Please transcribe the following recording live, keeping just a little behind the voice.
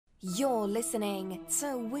You're listening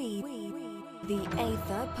to the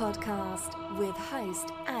Aether Podcast with host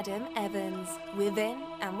Adam Evans, within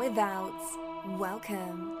and without.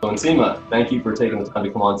 Welcome. So Nsima, thank you for taking the time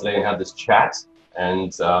to come on today and have this chat.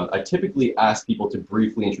 And I typically ask people to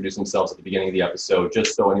briefly introduce themselves at the beginning of the episode,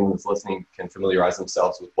 just so anyone that's listening can familiarize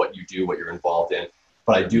themselves with what you do, what you're involved in.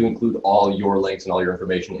 But I do include all your links and all your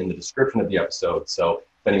information in the description of the episode. So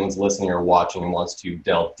if anyone's listening or watching and wants to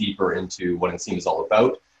delve deeper into what Nsima is all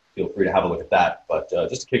about, feel free to have a look at that. But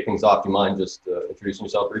just to kick things off, do you mind just introducing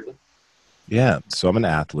yourself briefly? Yeah, so I'm an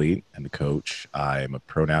athlete and a coach. I'm a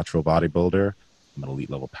pro natural bodybuilder. I'm an elite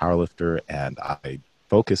level powerlifter, and I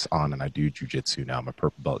focus on and I do jujitsu now. I'm a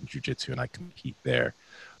purple belt in jujitsu, and I compete there.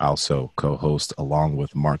 I also co-host along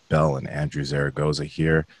with Mark Bell and Andrew Zaragoza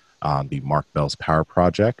here on the Mark Bell's Power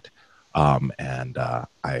Project. And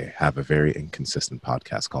I have a very inconsistent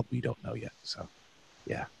podcast called We Don't Know Yet. So,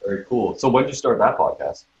 yeah. Very cool. So when did you start that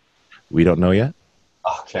podcast? We Don't Know Yet?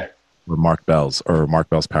 Okay. Or Mark Bell's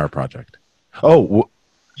Power Project. Oh,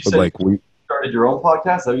 you said we started your own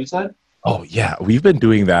podcast, is that what you said? Oh, yeah. We've been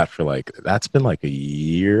doing that for that's been like a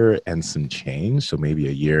year and some change. So maybe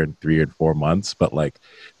a year and 3 or 4 months. But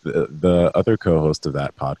the other co-host of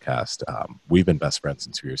that podcast, we've been best friends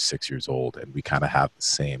since we were 6 years old. And we kind of have the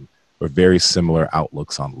same or very similar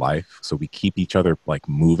outlooks on life. So we keep each other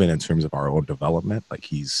moving in terms of our own development.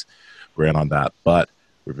 We're in on that. But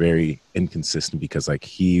we're very inconsistent because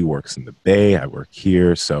he works in the Bay, I work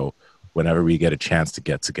here. So whenever we get a chance to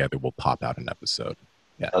get together, we'll pop out an episode.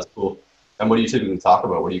 Yeah. That's cool. And what do you typically talk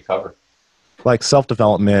about? What do you cover?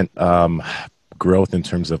 Self-development, growth in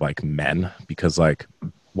terms of men, because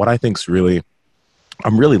what I think's I'm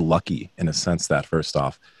really lucky in a sense that first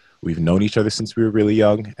off, we've known each other since we were really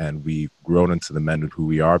young and we've grown into the men who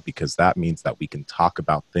we are, because that means that we can talk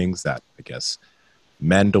about things that I guess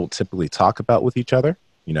men don't typically talk about with each other,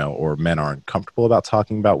 or men aren't comfortable about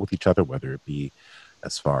talking about with each other, whether it be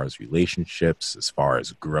as far as relationships, as far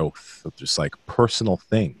as growth, just personal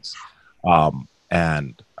things. I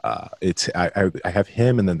have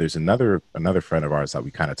him, and then there's another friend of ours that we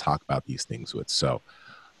kind of talk about these things with. So,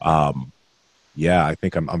 yeah, I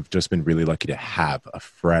think I've just been really lucky to have a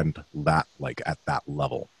friend that at that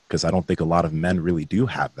level, because I don't think a lot of men really do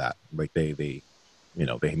have that. They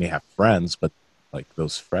may have friends, but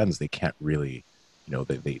those friends, they can't really,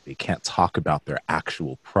 they can't talk about their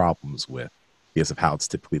actual problems with, because of how it's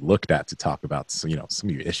typically looked at to talk about, some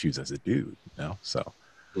of your issues as a dude, so.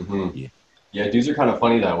 Mm-hmm. Yeah, dudes are kind of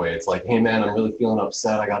funny that way. It's hey man, I'm really feeling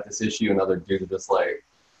upset, I got this issue, and other dudes are just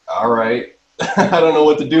all right, I don't know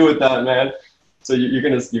what to do with that, man. So you're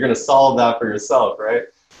gonna solve that for yourself, right?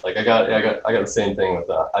 I got the same thing with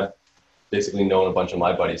that. I've basically known a bunch of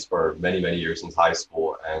my buddies for many years since high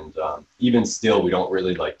school, and even still we don't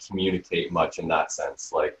really communicate much in that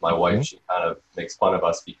sense. My wife, she kind of makes fun of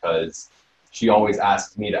us because she always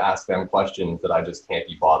asks me to ask them questions that I just can't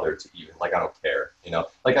be bothered to even, I don't care,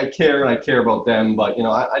 I care and I care about them, but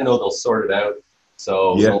I know they'll sort it out.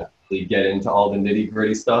 So we don't really get into all the nitty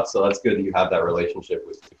gritty stuff. So that's good that you have that relationship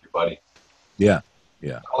with your buddy. Yeah.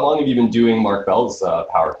 How long have you been doing Mark Bell's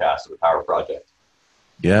Powercast or the Power Project?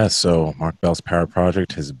 Yeah, so Mark Bell's Power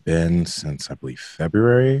Project has been since, I believe,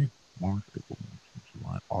 February, March, April,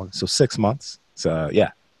 July, August. So 6 months. So,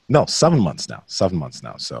 7 months now. 7 months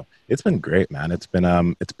now. So it's been great, man. It's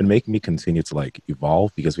been making me continue to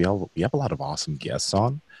evolve, because we have a lot of awesome guests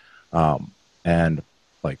on. And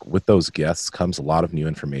with those guests comes a lot of new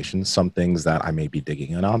information, some things that I may be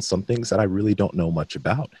digging in on, some things that I really don't know much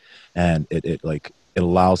about. And it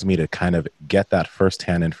allows me to kind of get that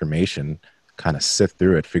firsthand information, kind of sift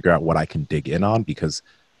through it, figure out what I can dig in on, because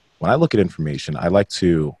when I look at information, I like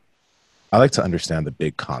to understand the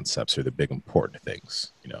big concepts or the big important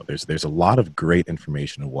things. There's a lot of great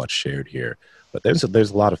information in what's shared here, but there's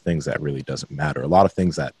a lot of things that really doesn't matter. A lot of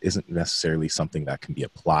things that isn't necessarily something that can be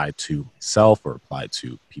applied to myself or applied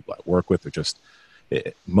to people I work with, or just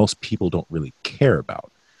most people don't really care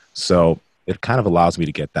about. So it kind of allows me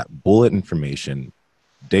to get that bullet information,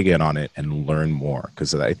 dig in on it, and learn more.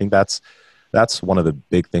 Because I think that's one of the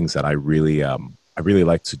big things that I really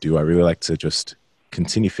like to do. I really like to just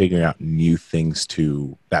continue figuring out new things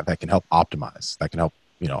that can help optimize. That can help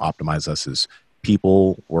optimize us as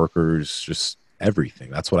people, workers, just everything.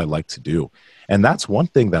 That's what I like to do. And that's one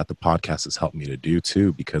thing that the podcast has helped me to do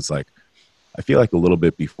too, because I feel a little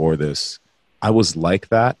bit before this, I was like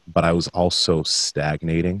that, but I was also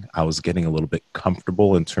stagnating. I was getting a little bit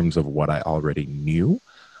comfortable in terms of what I already knew.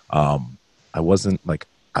 I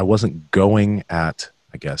wasn't going at,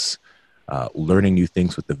 I guess, learning new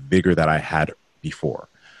things with the vigor that I had before.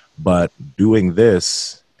 But doing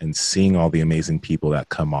this and seeing all the amazing people that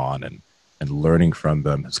come on and learning from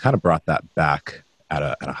them has kind of brought that back at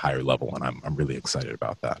a higher level. And I'm really excited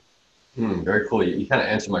about that. Very cool. You kind of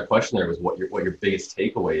answered my question there, was what your biggest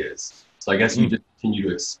takeaway is. So I guess you just continue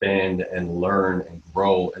to expand and learn and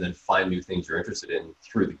grow and then find new things you're interested in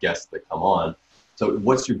through the guests that come on. So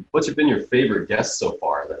what's been your favorite guest so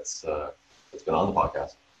far that's been on the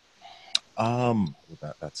podcast?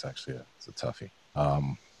 That's actually it's a toughie.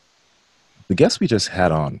 The guest we just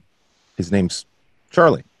had on, his name's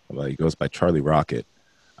Charlie. Well, he goes by Charlie Rocket.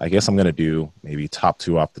 I guess I'm going to do maybe top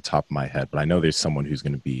 2 off the top of my head, but I know there's someone who's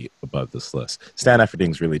going to be above this list. Stan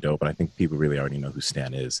Efferding's really dope, but I think people really already know who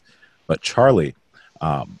Stan is. But Charlie,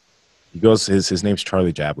 he goes, his name's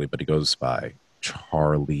Charlie Jabley, but he goes by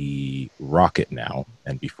Charlie Rocket now.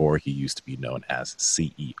 And before, he used to be known as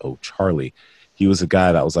CEO Charlie. He was a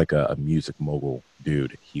guy that was like a music mogul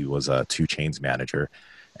dude. He was a 2 Chainz manager.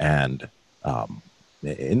 And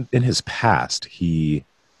in his past, he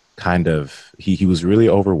was really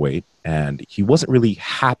overweight, and he wasn't really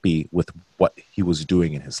happy with what he was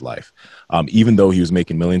doing in his life. Even though he was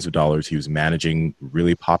making millions of dollars, he was managing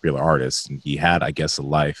really popular artists, and he had, I guess, a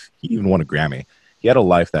life. He even won a Grammy. He had a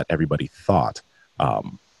life that everybody thought,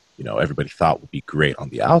 everybody thought would be great on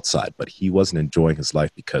the outside, but he wasn't enjoying his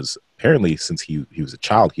life because apparently, since he was a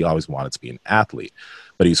child, he always wanted to be an athlete.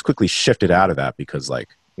 But he was quickly shifted out of that because,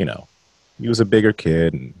 he was a bigger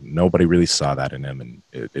kid and nobody really saw that in him. And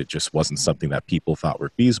it just wasn't something that people thought were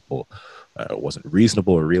feasible. It wasn't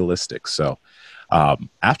reasonable or realistic. So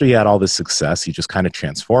after he had all this success, he just kind of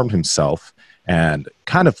transformed himself. And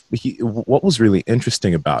what was really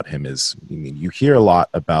interesting about him is, you hear a lot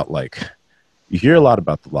about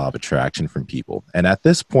the law of attraction from people. And at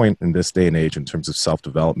this point in this day and age, in terms of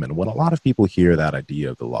self-development, when a lot of people hear that idea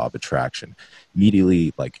of the law of attraction,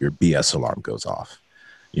 immediately your BS alarm goes off.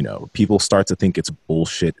 People start to think it's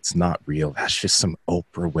bullshit. It's not real. That's just some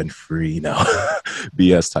Oprah Winfrey,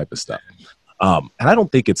 BS type of stuff. And I don't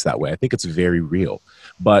think it's that way. I think it's very real.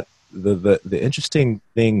 But the interesting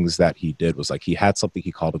things that he did was he had something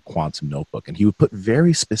he called a quantum notebook, and he would put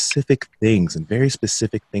very specific things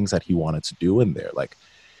that he wanted to do in there.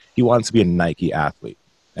 He wanted to be a Nike athlete.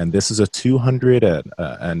 And this is a 200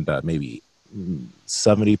 and maybe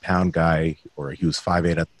 70-pound guy, or he was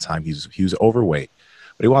 5'8" at the time. He was overweight.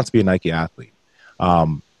 But he wants to be a Nike athlete.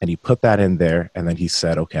 And he put that in there, and then he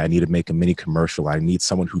said, okay, I need to make a mini commercial. I need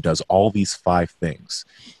someone who does all these 5 things.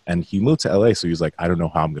 And he moved to LA, so he was like, I don't know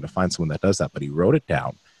how I'm going to find someone that does that. But he wrote it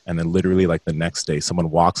down, and then literally the next day,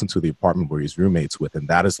 someone walks into the apartment where he's roommates with, and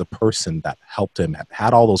that is the person that helped him,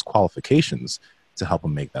 had all those qualifications to help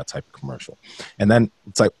him make that type of commercial. And then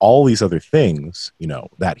it's all these other things,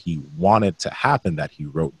 that he wanted to happen, that he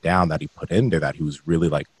wrote down, that he put in there, that he was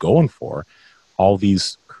really going for. All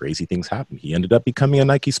these crazy things happened. He ended up becoming a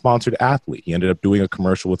Nike sponsored athlete. He ended up doing a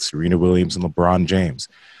commercial with Serena Williams and LeBron James.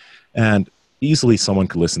 And easily someone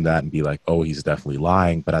could listen to that and be like, oh, he's definitely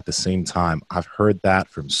lying. But at the same time, I've heard that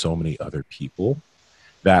from so many other people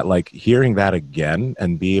that hearing that again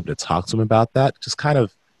and be able to talk to him about that just kind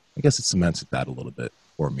of, I guess it cemented that a little bit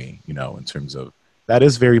for me, in terms of that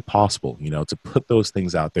is very possible, to put those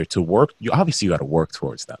things out there, to work. Obviously you got to work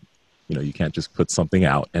towards them. You can't just put something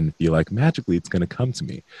out and feel like magically it's going to come to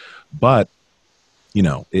me. But,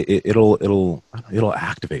 it'll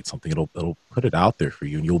activate something. It'll put it out there for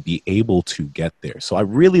you, and you'll be able to get there. So I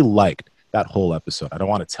really liked that whole episode. I don't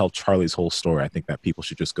want to tell Charlie's whole story. I think that people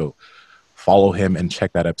should just go follow him and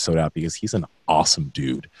check that episode out because he's an awesome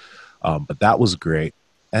dude. But that was great.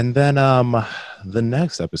 And then the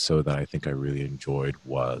next episode that I think I really enjoyed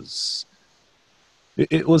was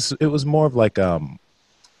it was more of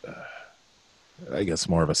I guess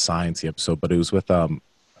more of a sciencey episode, but it was with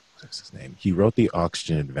what's his name? He wrote The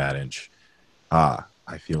Oxygen Advantage. I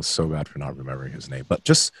feel so bad for not remembering his name, but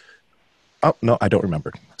no, I don't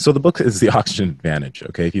remember. So the book is The Oxygen Advantage.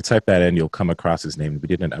 Okay, if you type that in, you'll come across his name. We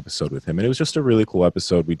did an episode with him, and it was just a really cool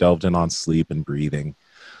episode. We delved in on sleep and breathing,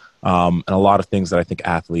 and a lot of things that I think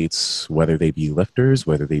athletes, whether they be lifters,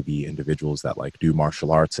 whether they be individuals that do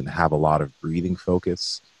martial arts and have a lot of breathing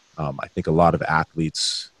focus, I think a lot of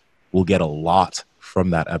athletes will get a lot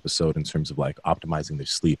from that episode in terms of optimizing their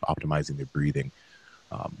sleep, optimizing their breathing,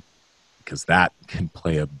 because that can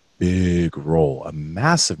play a big role, a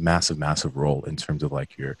massive, massive, massive role in terms of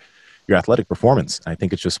your athletic performance. I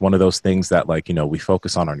think it's just one of those things that we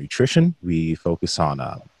focus on our nutrition, we focus on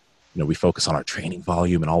our training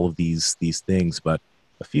volume and all of these things, but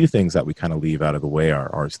a few things that we kind of leave out of the way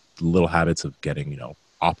are little habits of getting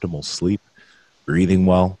optimal sleep, breathing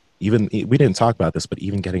well. Even we didn't talk about this, but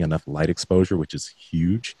even getting enough light exposure, which is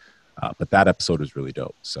huge. But that episode was really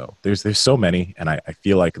dope. So there's so many, and I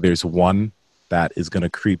feel like there's one that is going to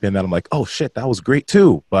creep in that I'm like, oh shit, that was great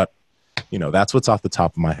too. But that's what's off the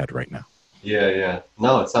top of my head right now. Yeah.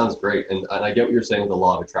 No, it sounds great. And I get what you're saying with the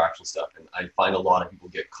law of attraction stuff. And I find a lot of people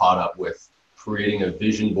get caught up with creating a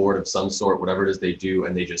vision board of some sort, whatever it is they do,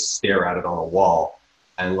 and they just stare at it on a wall.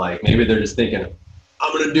 And like, maybe they're just thinking,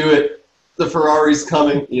 I'm going to do it. The Ferrari's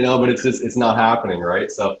coming, but it's not happening, right?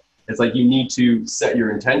 So it's like you need to set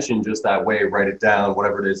your intention just that way, write it down,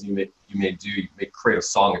 whatever it is you may do. You may create a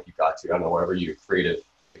song if you got to, I don't know, whatever your creative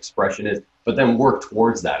expression is, but then work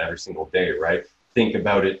towards that every single day, right? Think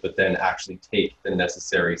about it, but then actually take the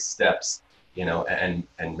necessary steps,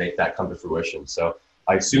 and make that come to fruition. So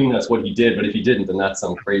I assume that's what he did, but if he didn't, then that's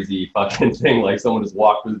some crazy fucking thing. Like someone just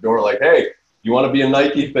walked through the door like, hey, you want to be a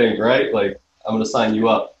Nike thing, right? Like, I'm going to sign you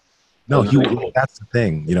up. No, that's the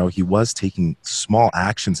thing. He was taking small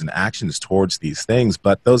actions and actions towards these things,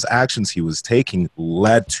 but those actions he was taking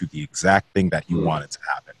led to the exact thing that he wanted to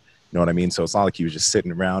happen. You know what I mean? So it's not like he was just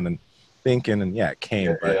sitting around and thinking, and it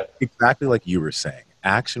came. But exactly like you were saying,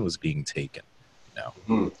 action was being taken.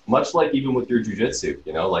 Much like even with your jiu-jitsu,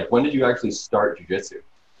 like when did you actually start jiu-jitsu?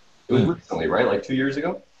 It was recently, right? Like 2 years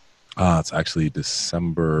ago? It's actually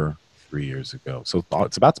December 3 years ago. So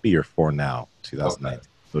it's about to be year 4 now, 2019. Okay.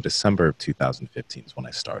 So December of 2015 is when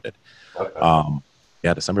I started. Okay.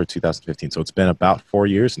 December of 2015. So it's been about 4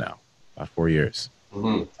 years now. About 4 years.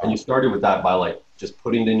 Mm-hmm. And you started with that by like just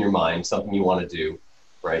putting it in your mind, something you want to do,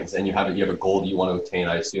 right? And you have a goal that you want to attain.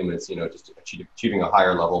 I assume it's just achieving a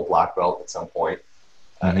higher level black belt at some point,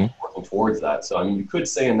 and working towards that. So I mean, you could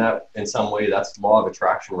say in some way that's law of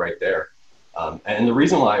attraction right there. And the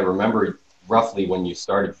reason why I remember roughly when you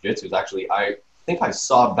started jiu-jitsu is actually I think I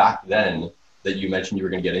saw back then that you mentioned you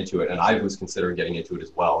were going to get into it, and I was considering getting into it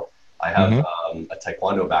as well. I have a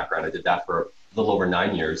Taekwondo background. I did that for a little over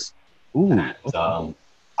 9 years. Ooh. And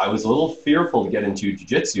I was a little fearful to get into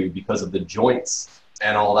jiu-jitsu because of the joints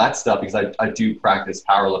and all that stuff, because I do practice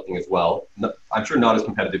powerlifting as well. I'm sure not as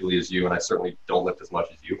competitively as you, and I certainly don't lift as much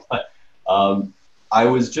as you, but I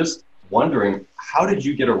was just wondering, how did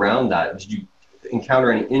you get around that? Did you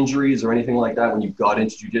encounter any injuries or anything like that when you got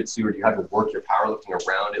into jiu-jitsu, or do you have to work your powerlifting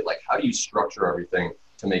around it? Like, how do you structure everything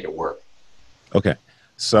to make it work? Okay.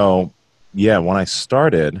 So, when I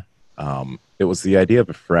started, it was the idea of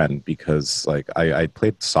a friend, because like I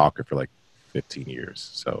played soccer for like 15 years.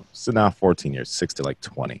 So now 14 years, 6 to like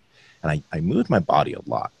 20. And I moved my body a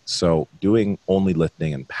lot. So doing only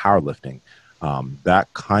lifting and powerlifting,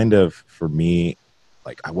 that kind of, for me,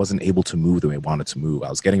 like I wasn't able to move the way I wanted to move. I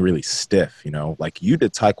was getting really stiff, like you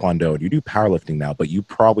did Taekwondo and you do powerlifting now, but you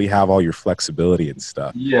probably have all your flexibility and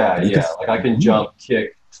stuff. Yeah. Like I can jump,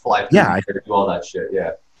 kick, fly through the air, do all that shit.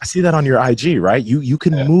 Yeah. I see that on your IG, right? You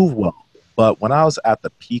can move well. But when I was at the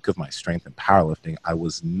peak of my strength in powerlifting, I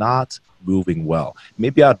was not moving well.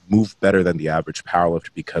 Maybe I'd move better than the average powerlifter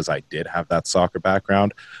because I did have that soccer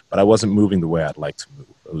background, but I wasn't moving the way I'd like to move.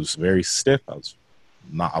 I was very stiff. I was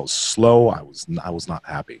slow. I was not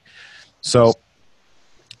happy. So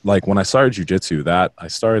like when I started jiu-jitsu, I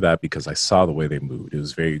started that because I saw the way they moved. It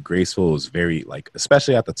was very graceful. It was very like,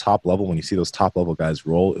 especially at the top level, when you see those top level guys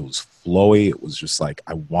roll, it was flowy. It was just like,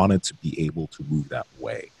 I wanted to be able to move that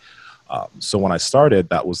way. So when I started,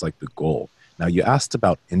 that was like the goal. Now you asked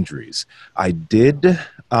about injuries. I did,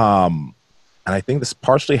 and I think this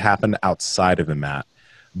partially happened outside of the mat,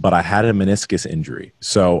 but I had a meniscus injury.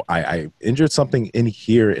 So I injured something in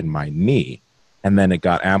here in my knee, and then it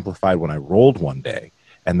got amplified when I rolled one day.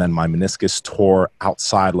 And then my meniscus tore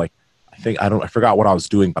outside. Like, I forgot what I was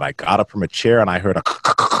doing, but I got up from a chair and I heard a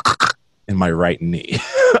in my right knee.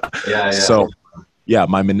 Yeah. So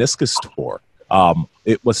my meniscus tore.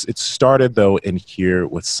 It started though in here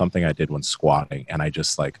with something I did when squatting, and I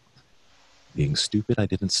just like being stupid, I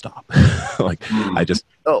didn't stop. I just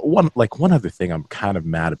one other thing I'm kind of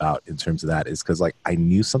mad about in terms of that is because like I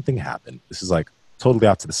knew something happened. This is like totally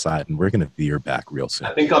out to the side, and we're gonna veer back real soon.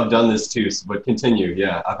 I think I've done this too, but continue.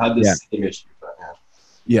 Yeah, I've had this same issue. But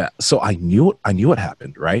yeah. So I knew what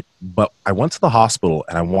happened, right? But I went to the hospital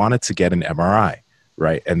and I wanted to get an MRI,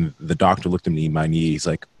 right? And the doctor looked at me in my knee. He's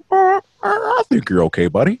like, I think you're okay,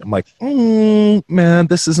 buddy. I'm like, man,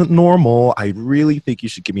 this isn't normal. I really think you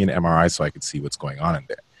should give me an MRI so I could see what's going on in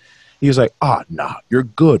there. He was like, nah, you're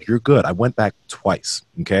good. You're good. I went back twice.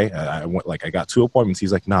 Okay. I got 2 appointments.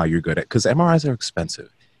 He's like, nah, you're good. Because MRIs are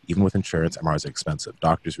expensive. Even with insurance, MRIs are expensive.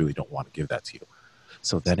 Doctors really don't want to give that to you.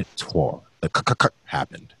 So then it tore. The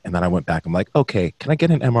happened. And then I went back. I'm like, okay, can I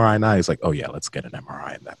get an MRI now? He's like, oh yeah, let's get an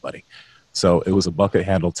MRI in that, buddy. So it was a bucket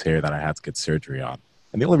handle tear that I had to get surgery on.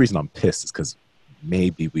 And the only reason I'm pissed is because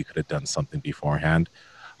maybe we could have done something beforehand.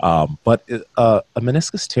 But a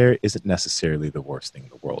meniscus tear isn't necessarily the worst thing in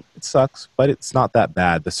the world. It sucks, but it's not that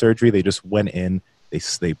bad. The surgery, they just went in,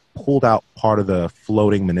 they pulled out part of the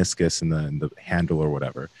floating meniscus in the handle or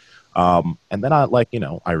whatever. And then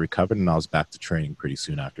I recovered and I was back to training pretty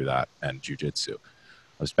soon after that, and jujitsu.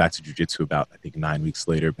 I was back to jujitsu about, I think, 9 weeks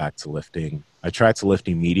later, back to lifting. I tried to lift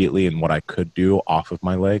immediately and what I could do off of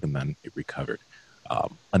my leg, and then it recovered.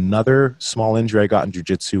 Another small injury I got in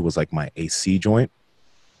jujitsu was like my AC joint.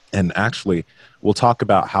 And actually, we'll talk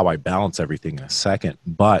about how I balance everything in a second.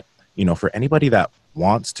 But, for anybody that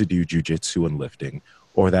wants to do jujitsu and lifting,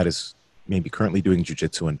 or that is maybe currently doing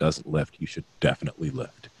jujitsu and doesn't lift, you should definitely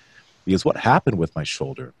lift. Because what happened with my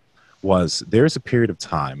shoulder was there's a period of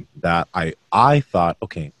time that I thought,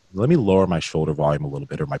 okay, let me lower my shoulder volume a little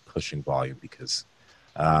bit, or my pushing volume, because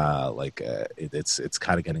it's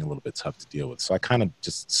kind of getting a little bit tough to deal with. So I kind of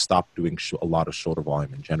just stopped doing a lot of shoulder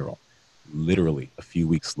volume in general. Literally a few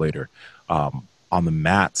weeks later, on the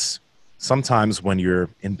mats, sometimes when you're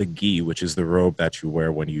in the gi, which is the robe that you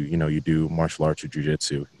wear when you do martial arts or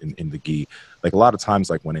jiu-jitsu in the gi, like a lot of times,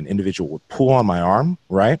 like when an individual would pull on my arm,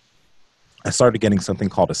 right, I started getting something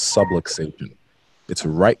called a subluxation. It's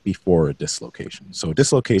right before a dislocation. So a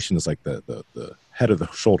dislocation is like the head of the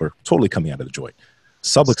shoulder totally coming out of the joint.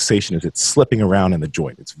 Subluxation is it's slipping around in the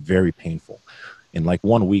joint. It's very painful. In like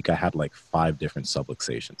 1 week, I had like 5 different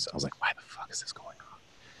subluxations. I was like, why the fuck is this going on?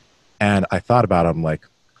 And I thought about it. I'm like,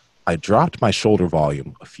 I dropped my shoulder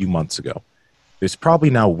volume a few months ago. There's probably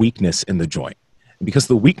now weakness in the joint. And because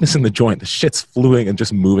the weakness in the joint, the shit's fluing and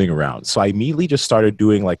just moving around. So I immediately just started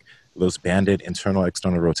doing like those banded internal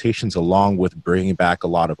external rotations, along with bringing back a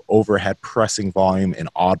lot of overhead pressing volume in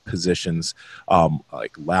odd positions,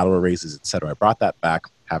 like lateral raises, etc. I brought that back.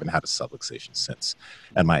 Haven't had a subluxation since,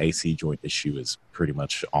 and my AC joint issue is pretty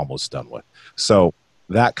much almost done with. So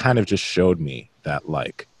that kind of just showed me that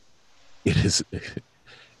like it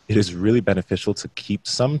is really beneficial to keep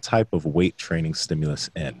some type of weight training stimulus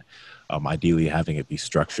in, ideally having it be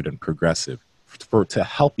structured and progressive to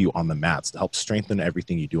help you on the mats, to help strengthen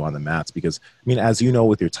everything you do on the mats. Because I mean, as you know,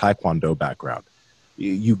 with your Taekwondo background,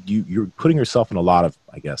 you're putting yourself in a lot of,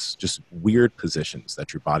 I guess, just weird positions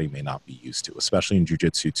that your body may not be used to, especially in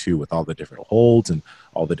jiu-jitsu too, with all the different holds and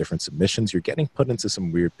all the different submissions. You're getting put into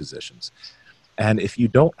some weird positions. And if you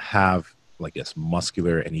don't have, I guess,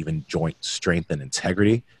 muscular and even joint strength and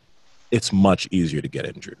integrity, it's much easier to get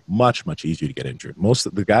injured. Much, much easier to get injured. Most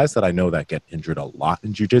of the guys that I know that get injured a lot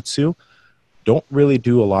in jiu-jitsu don't really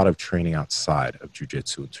do a lot of training outside of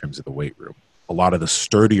jiu-jitsu in terms of the weight room. A lot of the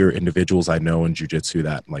sturdier individuals I know in jiu-jitsu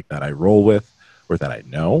that I roll with or that I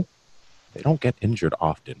know, they don't get injured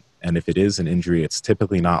often. And if it is an injury, it's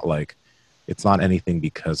typically not like, it's not anything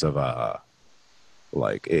because of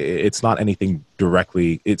it's not anything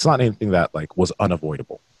directly, it's not anything that like was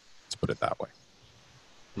unavoidable. Let's put it that way.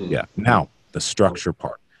 Yeah. Now, the structure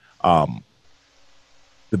part.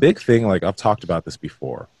 The big thing, like I've talked about this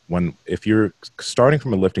before, if you're starting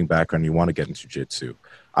from a lifting background, you want to get into jiu-jitsu,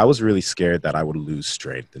 I was really scared that I would lose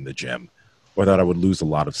strength in the gym or that I would lose a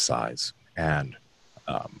lot of size. And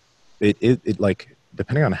it like,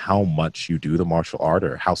 depending on how much you do the martial art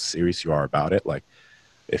or how serious you are about it, like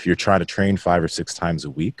if you're trying to train 5 or 6 times a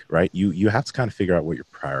week, right, you have to kind of figure out what your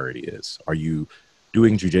priority is. Are you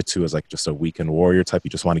doing jiu-jitsu as like just a weekend warrior type? You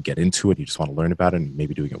just want to get into it. You just want to learn about it and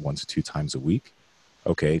maybe doing it 1 to 2 times a week.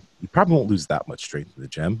 Okay, you probably won't lose that much strength in the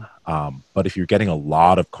gym. But if you're getting a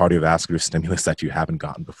lot of cardiovascular stimulus that you haven't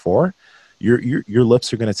gotten before, your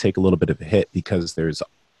lifts are going to take a little bit of a hit because there's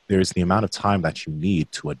the amount of time that you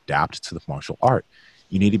need to adapt to the martial art.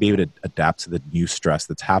 You need to be able to adapt to the new stress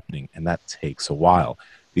that's happening, and that takes a while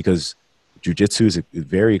because jiu-jitsu is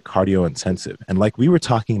very cardio intensive. And like we were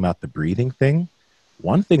talking about the breathing thing,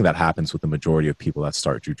 one thing that happens with the majority of people that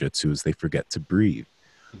start jiu-jitsu is they forget to breathe.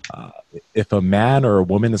 If a man or a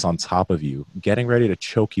woman is on top of you, getting ready to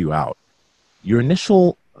choke you out, your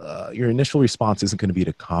initial response isn't going to be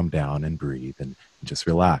to calm down and breathe and just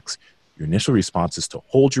relax. Your initial response is to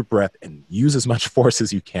hold your breath and use as much force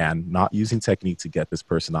as you can, not using technique to get this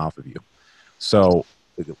person off of you. So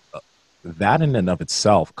that in and of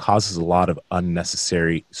itself causes a lot of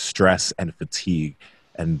unnecessary stress and fatigue.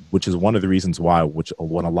 And which is one of the reasons why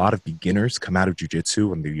when a lot of beginners come out of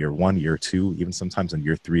jiu-jitsu in the year 1, year 2, even sometimes in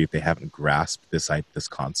year 3, if they haven't grasped this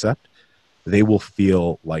concept, they will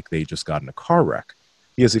feel like they just got in a car wreck.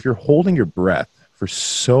 Because if you're holding your breath for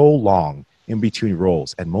so long in between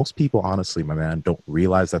rolls, and most people, honestly, my man, don't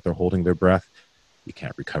realize that they're holding their breath, you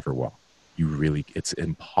can't recover well. It's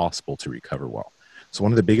impossible to recover well. So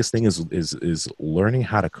one of the biggest things is learning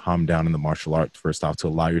how to calm down in the martial arts, first off, to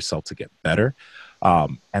allow yourself to get better.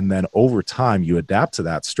 And then over time, you adapt to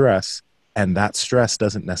that stress, and that stress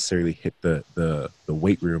doesn't necessarily hit the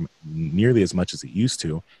weight room nearly as much as it used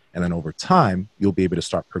to. And then over time, you'll be able to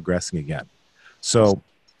start progressing again. So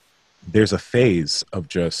there's a phase of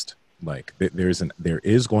just like there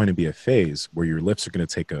is going to be a phase where your lifts are going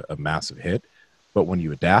to take a massive hit, but when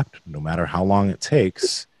you adapt, no matter how long it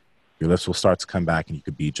takes, your lifts will start to come back, and you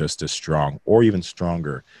could be just as strong or even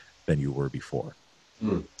stronger than you were before.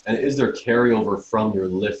 And is there carryover from your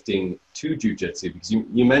lifting to jiu-jitsu? Because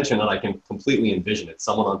you mentioned, and I can completely envision it,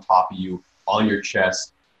 someone on top of you on your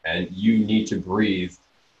chest, and you need to breathe.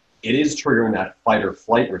 It is triggering that fight or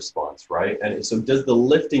flight response, right? And so does the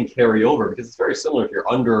lifting carry over? Because it's very similar if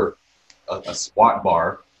you're under a squat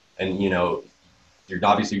bar and, you're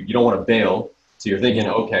obviously, you don't want to bail. So you're thinking,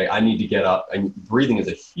 okay, I need to get up. And breathing is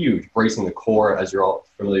a huge, bracing the core, as you're all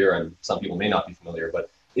familiar, and some people may not be familiar, but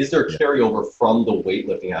is there carryover from the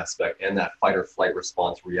weightlifting aspect and that fight or flight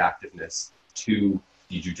response reactiveness to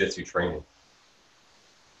the jiu-jitsu training?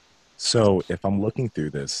 So if I'm looking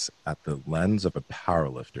through this at the lens of a power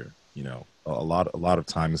lifter, a lot of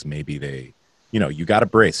times maybe they, you got to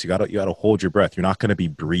brace, you got to hold your breath. You're not going to be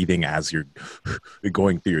breathing as you're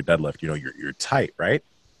going through your deadlift. You're tight, right?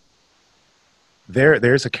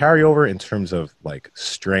 There's a carryover in terms of like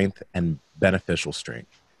strength and beneficial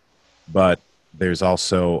strength, but there's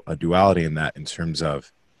also a duality in that in terms of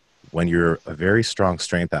when you're a very strong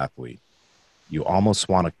strength athlete, you almost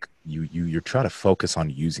want to, you're trying to focus on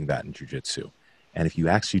using that in jiu-jitsu. And if you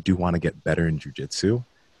actually do want to get better in jiu-jitsu,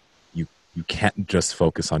 you can't just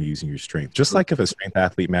focus on using your strength. Just like if a strength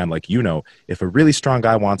athlete, man, like, if a really strong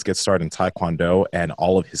guy wants to get started in Taekwondo and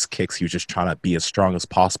all of his kicks, he was just trying to be as strong as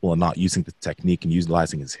possible and not using the technique and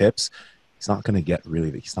utilizing his hips, he's not going to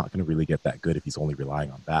really get that good if he's only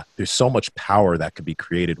relying on that. There's so much power that could be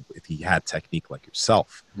created if he had technique like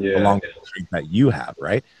yourself, along with the strength that you have,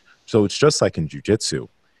 right? So it's just like in jiu-jitsu.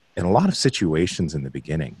 In a lot of situations in the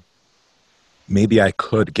beginning, maybe I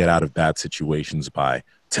could get out of bad situations by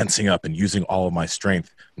tensing up and using all of my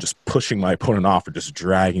strength and just pushing my opponent off or just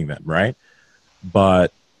dragging them, right?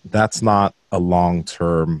 But that's not a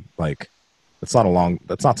long-term, that's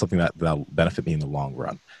not something that'll benefit me in the long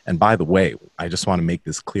run. And by the way, I just want to make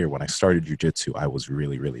this clear. When I started jiu-jitsu, I was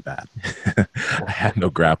really, really bad. I had no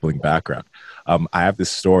grappling background. I have this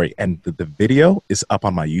story, and the video is up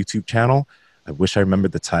on my YouTube channel. I wish I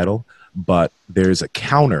remembered the title, but there's a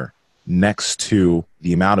counter next to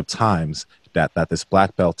the amount of times that this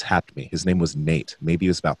black belt tapped me. His name was Nate. Maybe it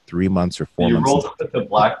was about 3 months or 4 months. You rolled with the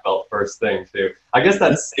black belt first thing too. I guess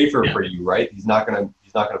that's safer for you, right? He's not gonna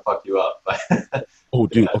fuck you up. Oh,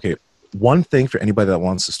 dude. Okay. One thing for anybody that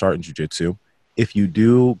wants to start in jiu-jitsu, if you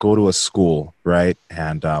do go to a school, right,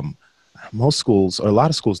 and most schools, or a lot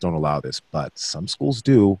of schools don't allow this, but some schools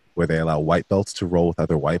do, where they allow white belts to roll with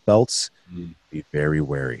other white belts, be very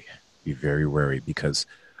wary. Be very wary, because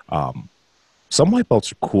some white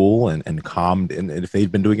belts are cool and calm, and if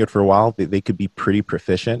they've been doing it for a while, they could be pretty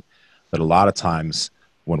proficient. But a lot of times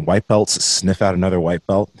when white belts sniff out another white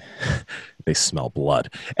belt, they smell blood,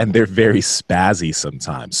 and they're very spazzy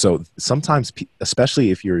sometimes. So sometimes,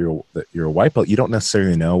 especially if you're a white belt, you don't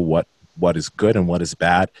necessarily know what is good and what is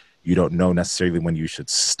bad. You don't know necessarily when you should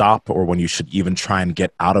stop or when you should even try and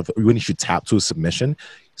get out of, when you should tap to a submission.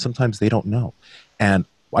 Sometimes they don't know. And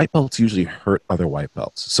white belts usually hurt other white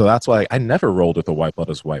belts. So that's why I never rolled with a white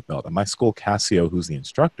belt as white belt. At my school, Cassio, who's the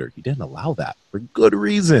instructor, he didn't allow that for good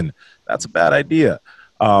reason. That's a bad idea.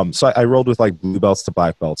 So I rolled with like blue belts to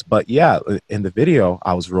black belts. But yeah, in the video,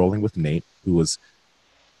 I was rolling with Nate, who was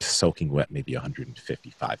soaking wet, maybe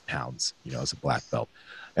 155 pounds, as a black belt.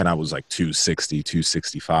 And I was like 260,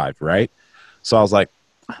 265, right? So I was like,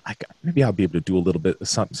 maybe I'll be able to do a little bit of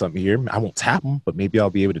something here. I won't tap him, but maybe I'll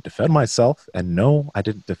be able to defend myself. And no, I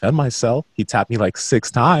didn't defend myself. He tapped me like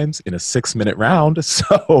 6 times in a 6-minute round.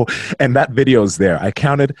 So, and that video is there. I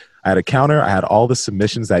had a counter. I had all the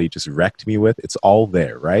submissions that he just wrecked me with. It's all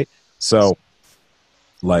there, right? So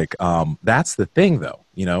that's the thing though.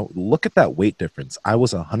 Look at that weight difference. I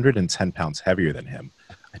was 110 pounds heavier than him.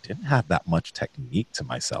 I didn't have that much technique to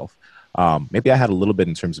myself. Maybe I had a little bit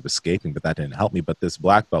in terms of escaping, but that didn't help me. But this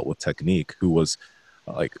black belt with technique, who was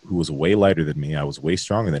way lighter than me, I was way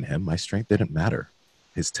stronger than him. My strength didn't matter.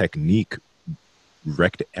 His technique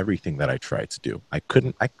wrecked everything that I tried to do. I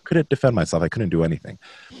couldn't defend myself. I couldn't do anything.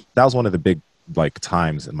 That was one of the big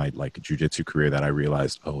times in my jiu-jitsu career that I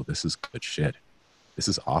realized, oh, this is good shit. This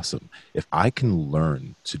is awesome. If I can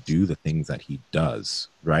learn to do the things that he does,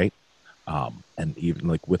 right? And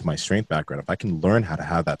even with my strength background, if I can learn how to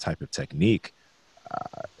have that type of technique,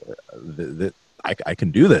 I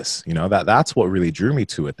can do this. That's what really drew me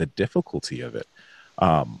to it, the difficulty of it.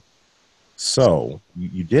 So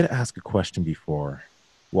you did ask a question before.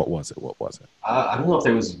 What was it? I don't know if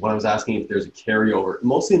there was what I was asking, if there's a carryover,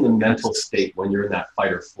 mostly in the mental state when you're in that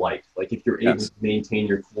fight or flight. Like if you're able to maintain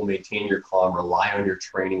your cool, maintain your calm, rely on your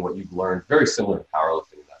training, what you've learned, very similar to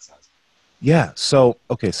powerlifting in that sense. Yeah. So,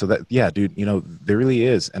 okay. So that, yeah, dude, there really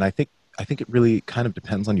is. And I think it really kind of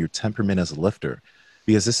depends on your temperament as a lifter,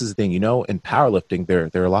 because this is the thing, in powerlifting, there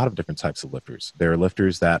are a lot of different types of lifters. There are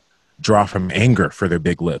lifters that draw from anger for their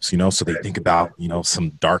big lifts, so they think about,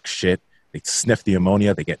 some dark shit. They sniff the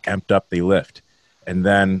ammonia, they get amped up, they lift. And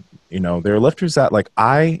then, there are lifters that like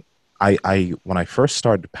I when I first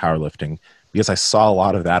started powerlifting, because I saw a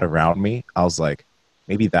lot of that around me, I was like,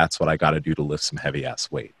 maybe that's what I got to do to lift some heavy ass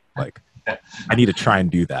weight. Like, I need to try and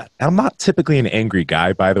do that. And I'm not typically an angry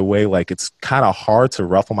guy, by the way. Like, it's kind of hard to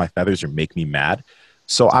ruffle my feathers or make me mad.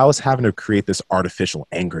 So I was having to create this artificial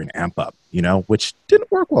anger and amp up, which didn't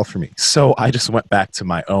work well for me. So I just went back to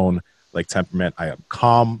my own like temperament. I am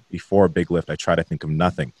calm before a big lift. I try to think of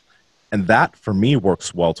nothing. And that for me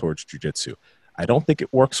works well towards jiu-jitsu. I don't think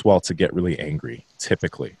it works well to get really angry,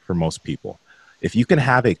 typically, for most people. If you can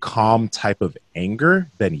have a calm type of anger,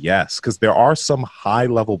 then yes, because there are some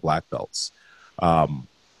high-level black belts. I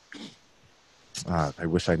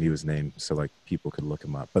wish I knew his name so like people could look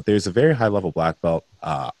him up. But there's a very high-level black belt,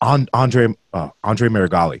 Andre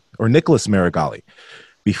Marigali, or Nicholas Marigali.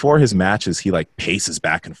 Before his matches, he like paces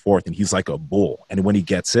back and forth and he's like a bull. And when he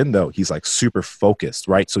gets in though, he's like super focused,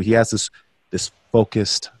 right? So he has this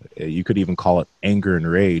focused, you could even call it anger and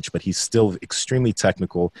rage, but he's still extremely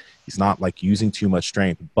technical. He's not like using too much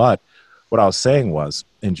strength. But what I was saying was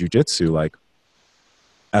in jiu-jitsu, like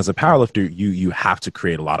as a powerlifter, you have to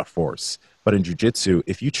create a lot of force. But in jiu-jitsu,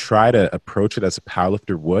 if you try to approach it as a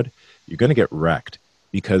powerlifter would, you're going to get wrecked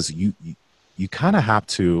because you kind of have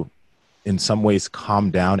to, in some ways,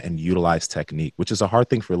 calm down and utilize technique, which is a hard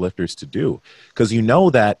thing for lifters to do because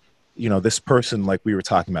that, this person, like we were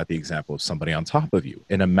talking about the example of somebody on top of you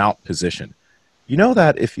in a mount position,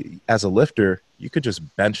 that if as a lifter, you could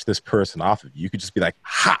just bench this person off of you. You could just be like,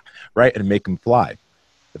 ha, right, and make them fly.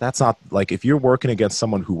 But that's not like if you're working against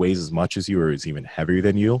someone who weighs as much as you or is even heavier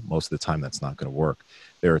than you, most of the time that's not going to work.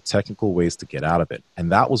 There are technical ways to get out of it.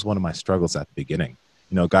 And that was one of my struggles at the beginning.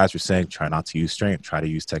 Guys were saying, try not to use strength, try to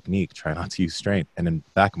use technique, try not to use strength. And in the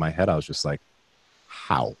back of my head, I was just like,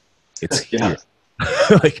 how? It's here.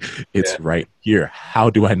 Like, it's right here. How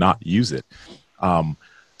do I not use it?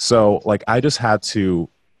 So like, I just had to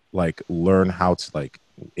like learn how to like,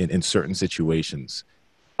 in certain situations,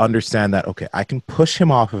 understand that, okay, I can push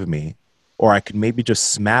him off of me, or I can maybe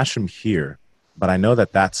just smash him here. But I know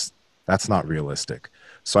that that's not realistic.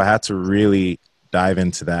 So I had to really dive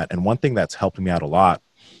into that. And one thing that's helped me out a lot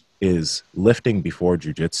is lifting before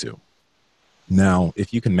jiu-jitsu. Now,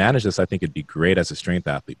 if you can manage this, I think it'd be great as a strength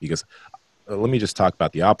athlete because let me just talk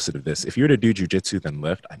about the opposite of this. If you're to do jiu-jitsu then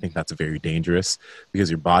lift, I think that's very dangerous because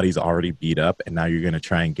your body's already beat up and now you're going to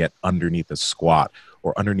try and get underneath a squat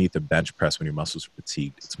or underneath a bench press when your muscles are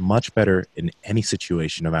fatigued. It's much better in any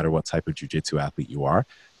situation, no matter what type of jiu-jitsu athlete you are,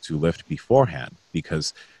 to lift beforehand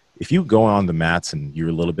because if you go on the mats and you're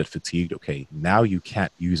a little bit fatigued, okay, now you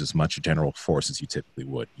can't use as much general force as you typically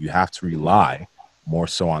would. You have to rely more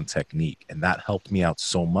so on technique. And that helped me out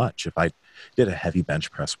so much. If I did a heavy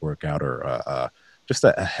bench press workout or just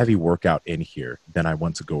a heavy workout in here, then I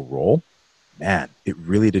went to go roll, man, it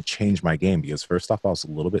really did change my game because first off, I was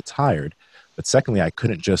a little bit tired. But secondly, I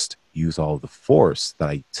couldn't just use all of the force that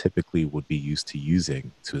I typically would be used to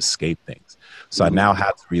using to escape things. So I now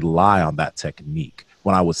had to rely on that technique.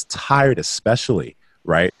 When I was tired, especially,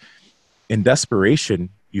 right? In desperation,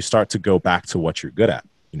 you start to go back to what you're good at,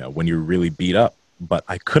 when you're really beat up. But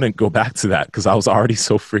I couldn't go back to that because I was already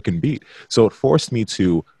so freaking beat. So it forced me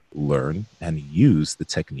to learn and use the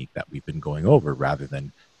technique that we've been going over rather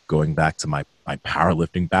than going back to my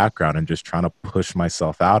powerlifting background and just trying to push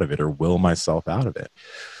myself out of it or will myself out of it.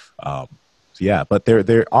 Yeah, but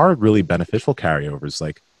there are really beneficial carryovers.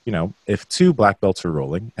 Like, if two black belts are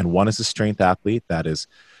rolling and one is a strength athlete, that is,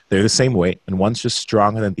 they're the same weight and one's just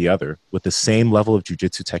stronger than the other with the same level of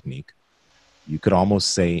jiu-jitsu technique, you could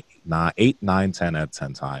almost say 8, 9, 10 out of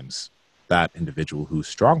 10 times that individual who's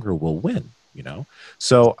stronger will win,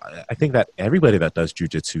 So I think that everybody that does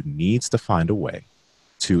jiu-jitsu needs to find a way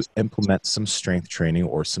to implement some strength training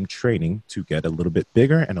or some training to get a little bit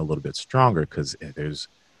bigger and a little bit stronger because there's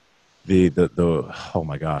the oh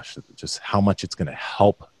my gosh, just how much it's going to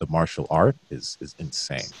help the martial art is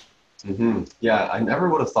insane. Mm-hmm. Yeah, I never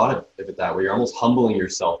would have thought of it that way. You're almost humbling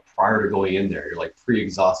yourself prior to going in there. You're like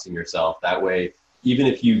pre-exhausting yourself. That way, even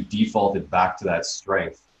if you defaulted back to that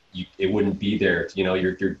strength, it wouldn't be there.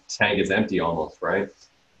 Your tank is empty almost, right?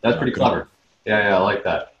 That's pretty Good. clever. Yeah, I like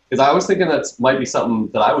that. Because I was thinking that might be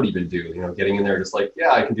something that I would even do, getting in there just like,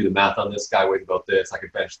 yeah, I can do the math on this guy, wait about this, I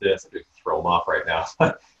could bench this, I could throw him off right now.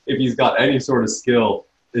 If he's got any sort of skill,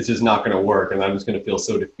 it's just not going to work, and I'm just going to feel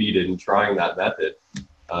so defeated in trying that method.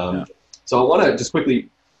 So I want to just quickly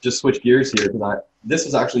switch gears here, because this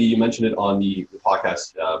was actually, you mentioned it on the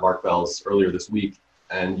podcast, Mark Bell's, earlier this week,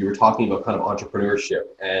 and you were talking about kind of entrepreneurship.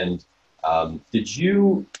 And did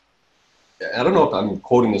you, I don't know if I'm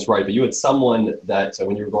quoting this right, but you had someone that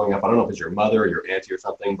when you were growing up, I don't know if it's your mother or your auntie or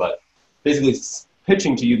something, but basically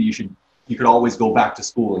pitching to you that you could always go back to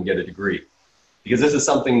school and get a degree. Because this is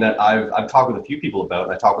something that I've talked with a few people about,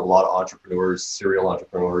 and I talk with a lot of entrepreneurs, serial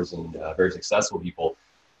entrepreneurs, and very successful people.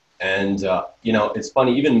 And, it's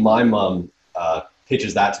funny, even my mom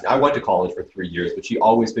pitches that to me. I went to college for 3 years, but she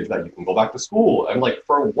always pitched that you can go back to school. I'm like,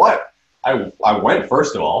 for what? I went,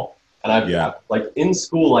 first of all. And like in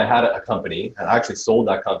school, I had a company, and I actually sold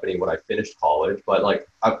that company when I finished college. But like,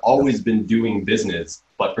 I've always been doing business,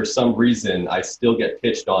 but for some reason, I still get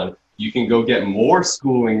pitched on, you can go get more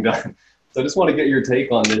schooling done. So I just want to get your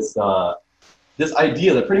take on this, this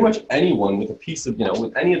idea that pretty much anyone with a piece of,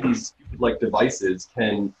 with any of these like devices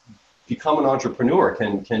can become an entrepreneur,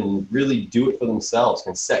 can really do it for themselves,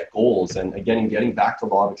 can set goals, and again, getting back to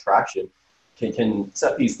law of attraction, can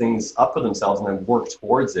set these things up for themselves and then work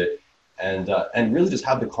towards it, and really just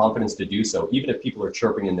have the confidence to do so, even if people are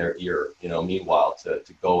chirping in their ear, meanwhile, to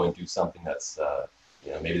go and do something that's,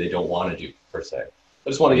 maybe they don't want to do per se. I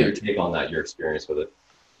just want to get your take on that, your experience with it.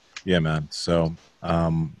 Yeah, man. So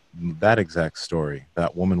that exact story,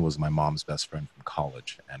 that woman was my mom's best friend from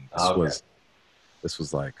college. And this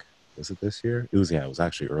was like, was it this year? It was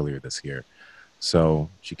actually earlier this year. So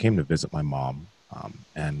she came to visit my mom.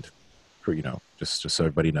 And for, just so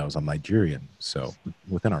everybody knows, I'm Nigerian. So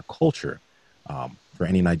within our culture, for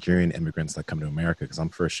any Nigerian immigrants that come to America, because I'm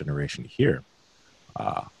first generation here,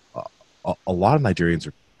 a lot of Nigerians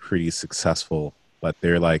are pretty successful, but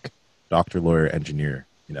they're like doctor, lawyer, engineer.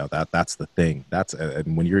 That's the thing.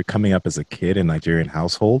 And when you're coming up as a kid in a Nigerian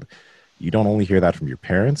household, you don't only hear that from your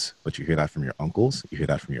parents, but you hear that from your uncles. You hear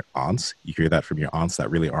that from your aunts. You hear that from your aunts that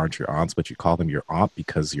really aren't your aunts, but you call them your aunt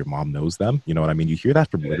because your mom knows them. You know what I mean? You hear that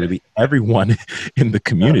from literally everyone in the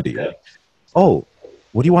community. Oh,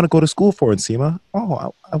 what do you want to go to school for, Nsima?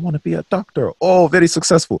 Oh, I want to be a doctor. Oh, very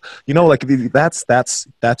successful. Like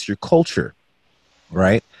that's your culture,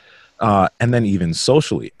 right? And then even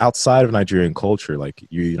socially, outside of Nigerian culture, like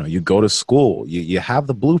you go to school, you have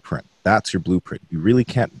the blueprint. That's your blueprint. You really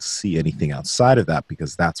can't see anything outside of that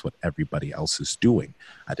because that's what everybody else is doing.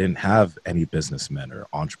 I didn't have any businessmen or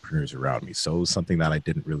entrepreneurs around me, so it was something that I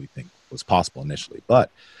didn't really think was possible initially. But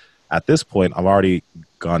at this point, I've already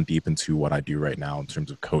gone deep into what I do right now in terms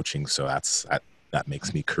of coaching. So that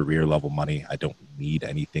makes me career level money. I don't need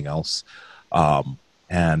anything else.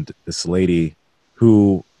 And this lady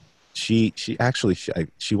who she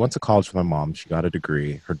went to college with my mom. She got a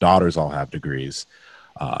degree. Her daughters all have degrees.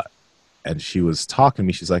 And she was talking to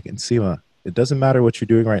me. She's like, Nsima, it doesn't matter what you're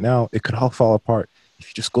doing right now. It could all fall apart. If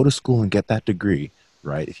you just go to school and get that degree,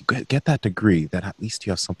 right? If you get that degree, then at least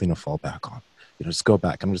you have something to fall back on. Just go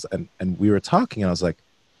back. And we were talking, and I was like,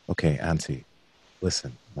 okay, Auntie,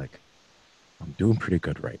 listen, like, I'm doing pretty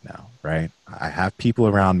good right now, right? I have people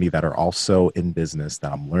around me that are also in business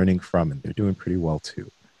that I'm learning from, and they're doing pretty well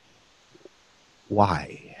too.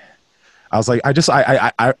 Why? I was like,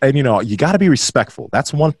 and you got to be respectful.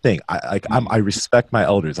 That's one thing. I respect my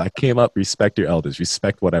elders. I came up, respect your elders,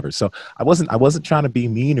 respect whatever. So I wasn't trying to be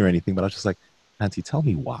mean or anything, but I was just like, Auntie, tell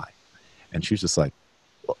me why. And she was just like,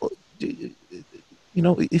 well,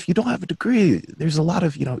 if you don't have a degree, there's a lot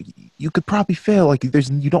of, you could probably fail. Like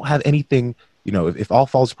you don't have anything, if all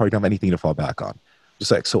falls apart, you don't have anything to fall back on.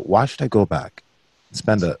 Just like, so why should I go back?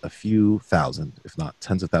 Spend a few thousand, if not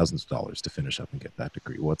tens of thousands of dollars to finish up and get that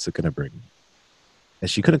degree. What's it going to bring me? And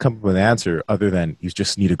she couldn't come up with an answer other than you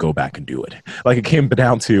just need to go back and do it. Like it came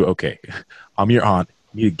down to, okay, I'm your aunt.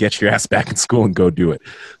 You need to get your ass back in school and go do it.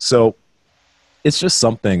 So it's just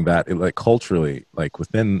something that like culturally, like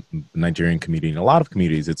within the Nigerian community and a lot of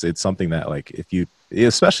communities, it's something that like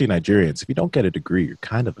especially Nigerians, if you don't get a degree, you're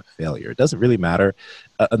kind of a failure. It doesn't really matter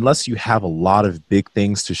unless you have a lot of big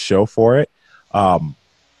things to show for it.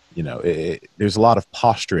 There's a lot of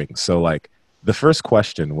posturing. So like the first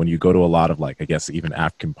question when you go to a lot of like, I guess even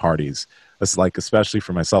African parties, it's like, especially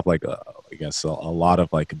for myself, like, I guess a lot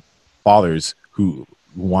of like fathers who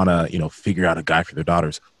want to, figure out a guy for their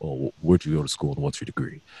daughters. Well, where'd you go to school and what's your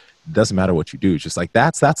degree? It doesn't matter what you do. It's just like,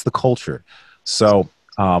 that's the culture. So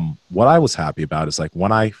What I was happy about is like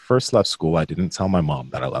when I first left school, I didn't tell my mom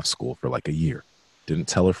that I left school for like a year. Didn't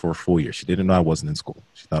tell her for a full year. She didn't know I wasn't in school.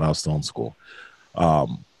 She thought I was still in school.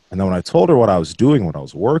 And then when I told her what I was doing, what I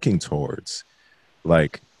was working towards,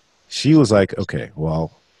 like she was like, okay,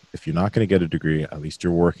 well, if you're not going to get a degree, at least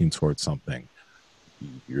you're working towards something.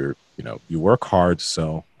 You work hard,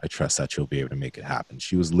 so I trust that you'll be able to make it happen.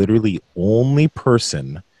 She was literally the only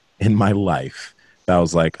person in my life that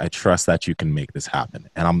was like, I trust that you can make this happen.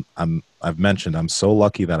 And I've mentioned I'm so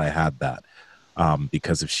lucky that I had that.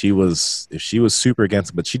 Because if she was super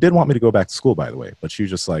against it, but she did want me to go back to school, by the way, but she was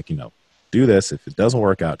just like, do this. If it doesn't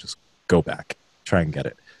work out, just go back, try and get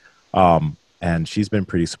it. And she's been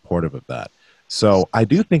pretty supportive of that. So I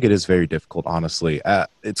do think it is very difficult, honestly.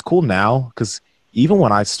 It's cool now because even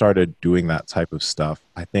when I started doing that type of stuff,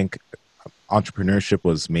 I think entrepreneurship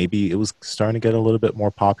it was starting to get a little bit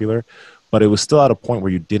more popular, but it was still at a point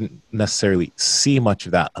where you didn't necessarily see much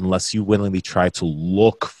of that unless you willingly tried to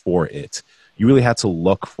look for it. You really had to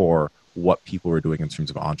look for what people were doing in terms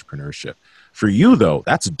of entrepreneurship. For you, though,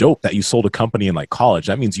 that's dope that you sold a company in like college.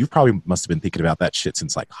 That means you probably must have been thinking about that shit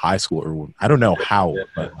since like high school or I don't know how. Yeah.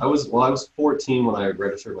 But I was 14 when I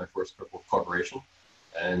registered my first corporation,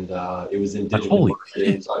 and it was in digital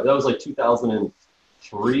marketing. So that was like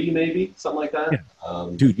 2003, maybe something like that. Yeah.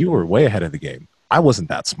 Dude, you were way ahead of the game. I wasn't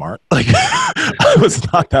that smart. Like I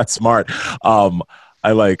was not that smart.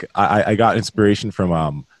 I got inspiration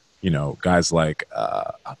from guys like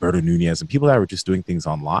Alberto Nunez and people that were just doing things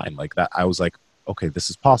online like that. I was like, okay, this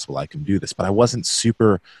is possible. I can do this. But I wasn't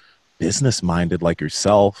super business minded like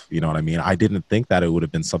yourself. You know what I mean? I didn't think that it would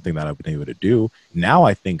have been something that I've been able to do. Now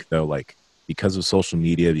I think though, like because of social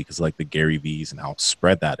media, because like the Gary V's and how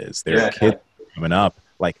spread that is, there are kids coming up,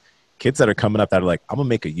 like kids that are coming up that are like, I'm gonna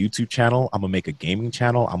make a YouTube channel, I'm gonna make a gaming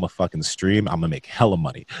channel, I'm gonna fucking stream, I'm gonna make hella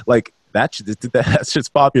money. Like that's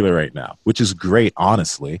just popular right now, which is great,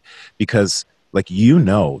 honestly, because like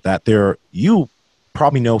that you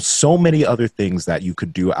probably know so many other things that you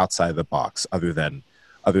could do outside of the box,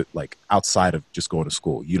 outside of just going to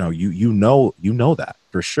school. You know that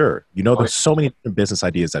for sure. There's so many different business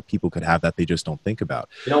ideas that people could have that they just don't think about.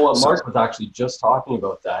 You know what? Mark was actually just talking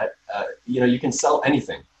about that. You can sell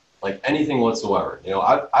anything, like anything whatsoever.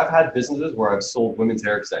 I've had businesses where I've sold women's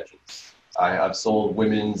hair extensions. I've sold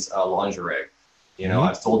women's lingerie.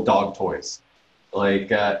 I've sold dog toys,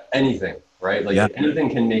 like anything, right? Like anything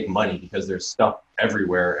can make money because there's stuff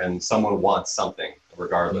everywhere and someone wants something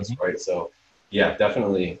regardless, right? So yeah,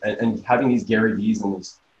 definitely. And having these Gary V's and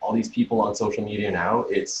all these people on social media now,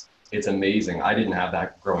 it's amazing. I didn't have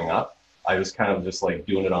that growing up. I was kind of just like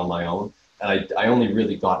doing it on my own. And I only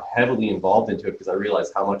really got heavily involved into it because I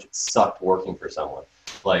realized how much it sucked working for someone.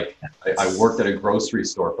 Like I worked at a grocery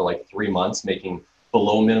store for like 3 months making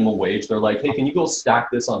below minimum wage. They're like, hey, can you go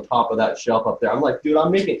stack this on top of that shelf up there? I'm like, dude,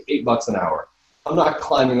 I'm making $8 an hour. I'm not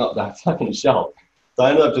climbing up that fucking shelf. So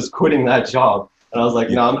I ended up just quitting that job. And I was like,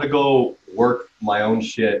 no, I'm going to go work my own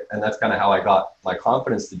shit. And that's kind of how I got my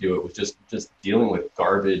confidence to do it, was just dealing with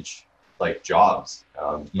garbage like jobs.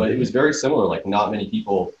 But it was very similar, like not many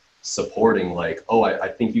people supporting like, oh, I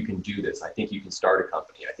think you can do this. I think you can start a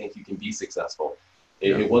company. I think you can be successful.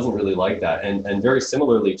 It wasn't really like that. And very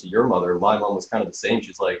similarly to your mother, my mom was kind of the same.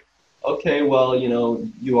 She's like, okay, well,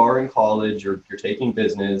 you are in college, you're taking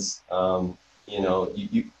business.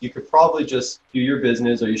 You could probably just do your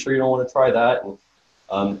business. Are you sure you don't want to try that?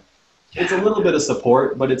 And it's a little bit of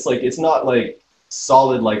support, but it's not like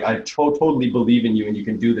solid, like I totally believe in you and you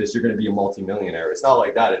can do this. You're going to be a multimillionaire. It's not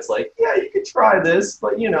like that. It's like, yeah, you could try this,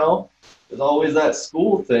 but there's always that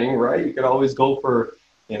school thing, right? You could always go for,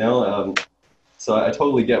 so I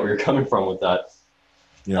totally get where you're coming from with that.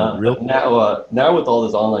 Now with all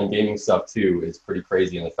this online gaming stuff too, is pretty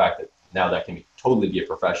crazy. And the fact that now that can totally be a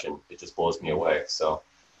profession, it just blows me away. So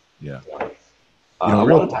sorry,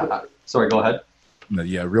 go ahead. No,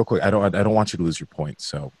 yeah, real quick. I don't want you to lose your point.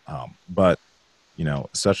 So, but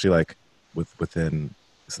especially like within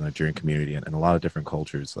this Nigerian community and a lot of different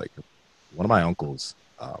cultures, like one of my uncles,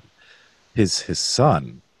 his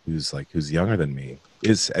son, who's younger than me,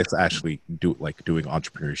 is actually doing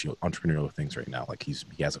entrepreneurial things right now. Like he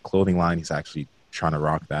has a clothing line. He's actually trying to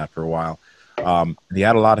rock that for a while. He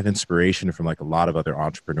had a lot of inspiration from like a lot of other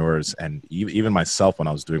entrepreneurs, and even myself when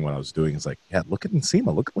I was doing what I was doing, is like, yeah, look at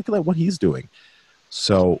Nsima, look at what he's doing.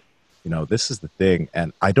 So, this is the thing,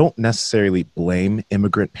 and I don't necessarily blame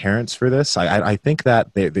immigrant parents for this. I think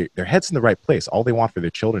that their head's in the right place. All they want for their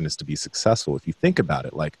children is to be successful. If you think about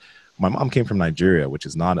it, like my mom came from Nigeria, which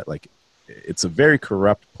is not like, it's a very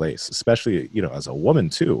corrupt place, especially, as a woman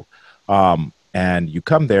too. And you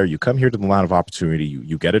come here to the land of opportunity,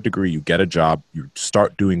 you get a degree, you get a job, you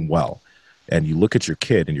start doing well. And you look at your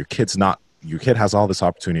kid, and your kid has all this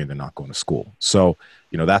opportunity and they're not going to school. So,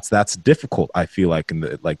 that's difficult, I feel like,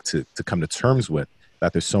 to come to terms with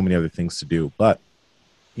that there's so many other things to do. But,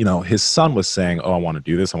 his son was saying, oh, I want to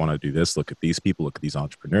do this. I want to do this. Look at these people, look at these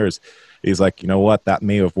entrepreneurs. He's like, you know what? That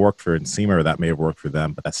may have worked for Nsima, or that may have worked for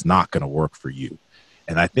them, but that's not going to work for you.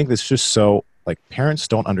 And I think it's just so, like, parents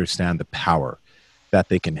don't understand the power that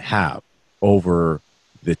they can have over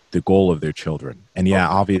the goal of their children. And yeah,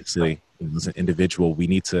 obviously, as an individual, we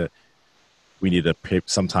need to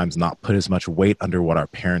sometimes not put as much weight under what our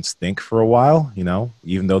parents think for a while,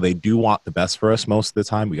 even though they do want the best for us most of the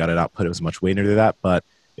time. We got to not put as much weight into that. But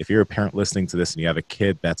if you're a parent listening to this and you have a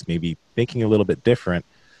kid that's maybe thinking a little bit different,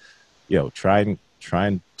 try and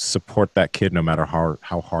support that kid no matter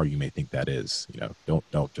how hard you may think that is. Don't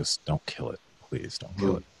kill it. Please don't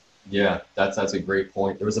kill it. Yeah, that's a great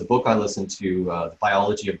point. There was a book I listened to, The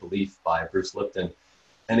Biology of Belief by Bruce Lipton,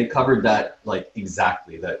 and it covered that, like,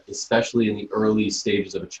 exactly that, especially in the early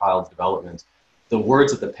stages of a child's development, the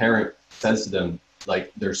words that the parent says to them,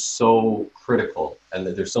 like, they're so critical, and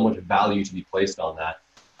that there's so much value to be placed on that.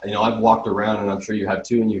 I've walked around, and I'm sure you have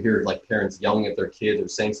too, and you hear, like, parents yelling at their kids or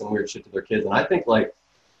saying some weird shit to their kids. And I think, like,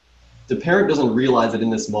 the parent doesn't realize it in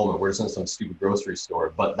this moment where it's in some stupid grocery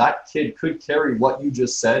store, but that kid could carry what you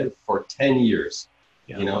just said for 10 years.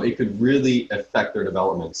 Yeah. It could really affect their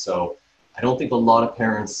development. So I don't think a lot of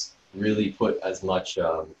parents really put as much,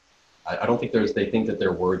 I don't think they think that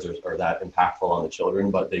their words are that impactful on the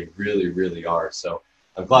children, but they really, really are. So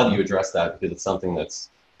I'm glad you addressed that, because it's something that's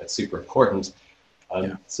super important.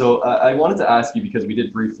 So I wanted to ask you, because we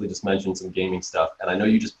did briefly just mention some gaming stuff, and I know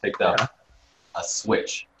you just picked up a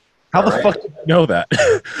Switch. How the fuck did you know that?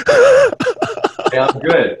 Yeah, I'm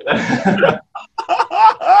good.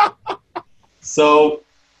 So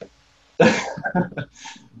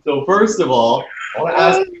first of all, I want to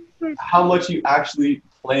ask you how much you actually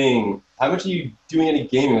playing, how much are you doing any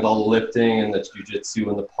gaming with all the lifting and the jiu-jitsu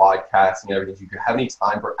and the podcast and everything? Do you have any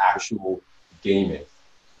time for actual gaming?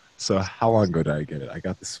 So how long ago did I get it? I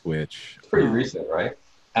got the Switch. It's pretty recent, right?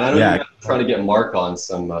 And I know you're trying to get Mark on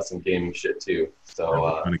some gaming shit too.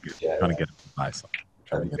 So trying to get him to buy something.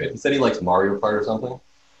 He said he likes Mario Kart or something.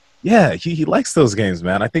 Yeah, he likes those games,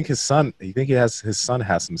 man. I think his son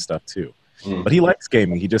has some stuff too. But he likes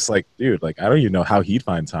gaming. He just, like, dude, like, I don't even know how he'd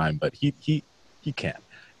find time, but he can.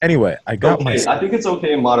 Anyway, I think it's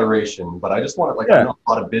okay in moderation, but I just want to, I know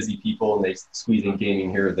a lot of busy people and they squeeze in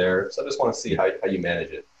gaming here or there. So I just want to see how you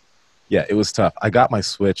manage it. Yeah, it was tough. I got my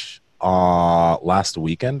Switch last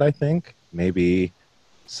weekend, I think, maybe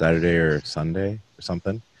Saturday or Sunday or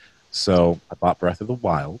something. So I bought Breath of the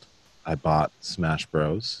Wild. I bought Smash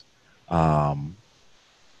Bros.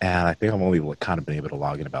 And I think I've only kind of been able to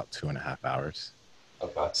log in about 2.5 hours.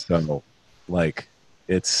 Okay. So, like,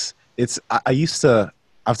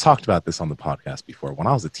 I've talked about this on the podcast before. When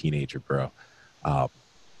I was a teenager, bro,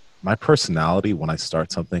 my personality, when I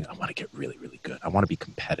start something, I want to get really, really good. I want to be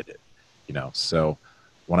competitive, So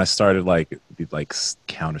when I started like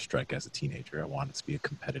Counter-Strike as a teenager, I wanted to be a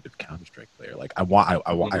competitive Counter-Strike player. Like,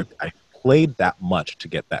 I played that much to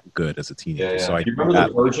get that good as a teenager. Yeah. So Do you remember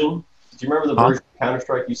the version? Do you remember the version of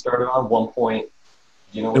Counter-Strike you started on? 1 point.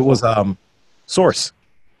 Do you know? It was Source.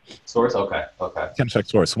 Source. Okay. Counter-Strike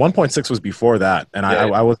Source. 1.6 was before that, and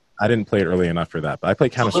I didn't play it early enough for that. But I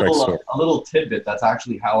played Counter-Strike Source. A little tidbit. That's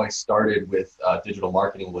actually how I started with digital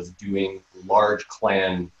marketing. Was doing large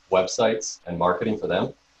clan websites and marketing for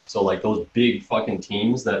them. So, like, those big fucking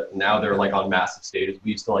teams that now they're like on massive stages.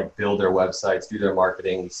 We used to, like, build their websites, do their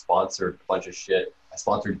marketing. We sponsored a bunch of shit. I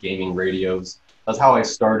sponsored gaming radios. That's how I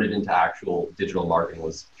started into actual digital marketing,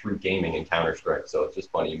 was through gaming and Counter-Strike. So it's just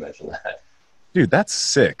funny you mentioned that. Dude, that's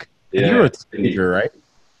sick. Yeah, and you were a teenager, right?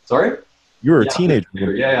 Sorry? You were a teenager.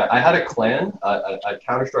 Yeah. I had a clan, a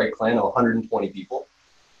Counter-Strike clan of 120 people.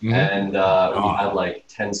 Mm-hmm. And we had like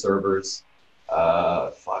 10 servers.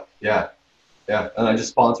 Yeah. And I just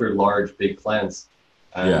sponsored large, big clans.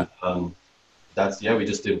 And we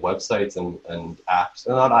just did websites and apps.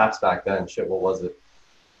 And not apps back then. Shit, what was it?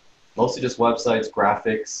 Mostly just websites,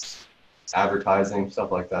 graphics, advertising, stuff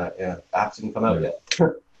like that. Yeah, apps didn't come out yet.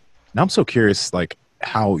 Now I'm so curious, like,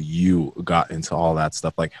 how you got into all that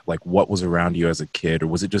stuff. Like what was around you as a kid, or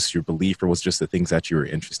was it just your belief, or was it just the things that you were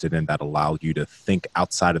interested in that allowed you to think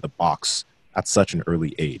outside of the box at such an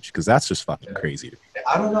early age? Because that's just fucking crazy to me.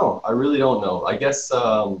 I don't know. I really don't know. I guess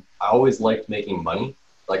I always liked making money.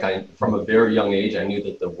 Like, from a very young age, I knew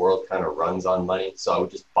that the world kind of runs on money. So I would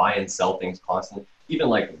just buy and sell things constantly. Even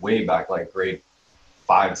like way back, like grade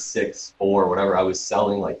 5, 6, 4, whatever, I was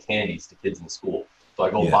selling like candies to kids in school. So I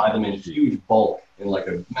go buy them in huge bulk in like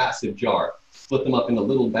a massive jar, split them up into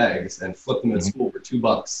little bags, and flip them at school for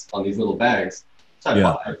 $2 on these little bags. So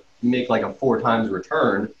I make like a 4 times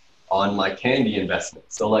return on my candy investment.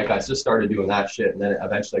 So like I just started doing that shit, and then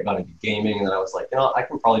eventually I got into gaming, and then I was like, I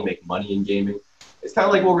can probably make money in gaming. It's kind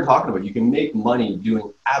of like what we're talking about. You can make money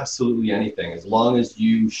doing absolutely anything as long as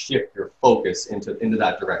you shift your focus into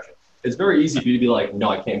that direction. It's very easy for you to be like, no,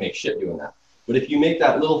 I can't make shit doing that. But if you make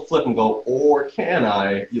that little flip and go, or can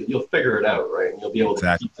I, you'll figure it out, right? And you'll be able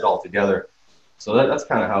to keep it all together. So that's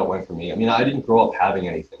kind of how it went for me. I mean, I didn't grow up having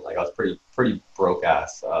anything. Like I was pretty broke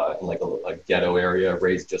ass in like a ghetto area,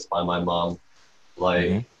 raised just by my mom,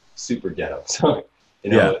 like super ghetto. So,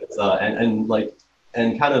 it's,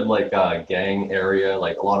 and kind of like a gang area,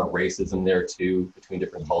 like a lot of racism there too, between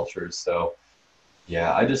different cultures. So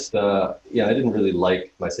yeah, I just, I didn't really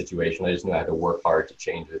like my situation. I just knew I had to work hard to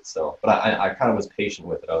change it. So, but I kind of was patient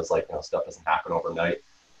with it. I was like, stuff doesn't happen overnight,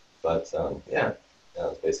 but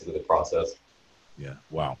that's basically the process. Yeah.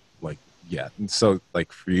 Wow. So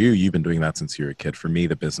like for you, you've been doing that since you were a kid. For me,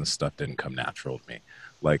 the business stuff didn't come natural to me.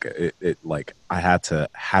 Like like I had to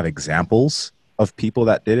have examples of people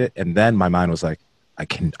that did it. And then my mind was like, I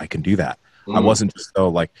can do that. I wasn't just so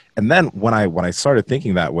like, and then when I started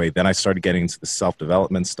thinking that way, then I started getting into the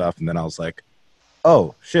self-development stuff. And then I was like,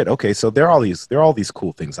 oh shit. Okay. So there are all these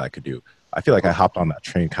cool things I could do. I feel like I hopped on that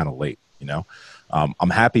train kind of late, I'm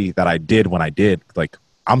happy that I did when I did. Like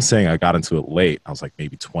I'm saying I got into it late. I was like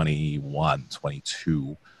maybe 21,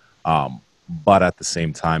 22. But at the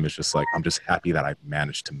same time, it's just like, I'm just happy that I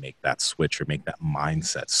managed to make that switch or make that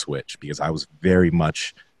mindset switch, because I was very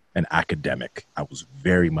much an academic. I was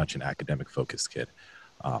very much an academic focused kid.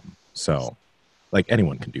 So like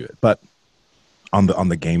anyone can do it, but on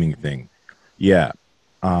the gaming thing,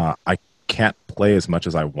 I can't play as much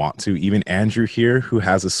as I want to. Even Andrew here, who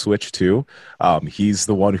has a Switch too, he's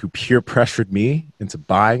the one who peer pressured me into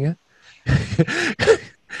buying it.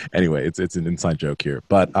 Anyway, it's an inside joke here,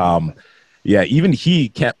 but even he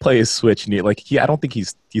can't play his Switch. And I don't think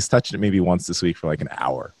he's touched it maybe once this week for like an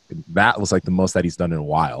hour. And that was like the most that he's done in a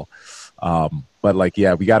while. But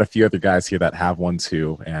we got a few other guys here that have one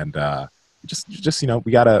too, and just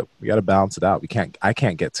we gotta balance it out. I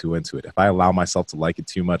can't get too into it. If I allow myself to like it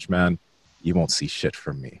too much, man, you won't see shit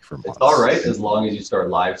from me for months. It's all right as long as you start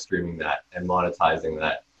live streaming that and monetizing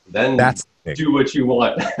that. Then do what you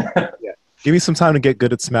want. Yeah. Give me some time to get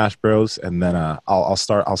good at Smash Bros, and then I'll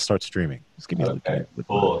start streaming. Just give me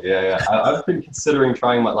cool. Yeah. I've been considering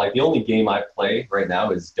trying the only game I play right now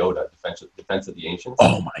is Dota, Defense of the Ancients.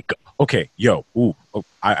 Oh my god. Okay,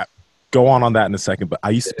 I go on that in a second, but I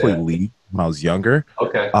used to play League when I was younger.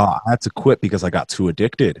 Okay. I had to quit because I got too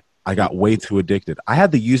addicted. I got way too addicted. I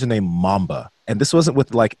had the username Mamba, and this wasn't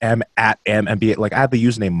with like M@MNBA. Like I had the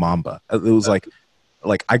username Mamba. It was like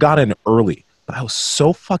I got in early, but I was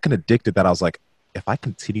so fucking addicted that I was like, if I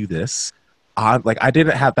continue this, I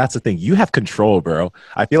didn't have. That's the thing. You have control, bro.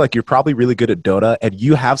 I feel like you're probably really good at Dota, and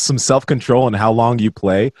you have some self-control in how long you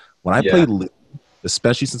play. When I played,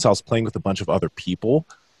 especially since I was playing with a bunch of other people,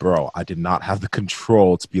 bro, I did not have the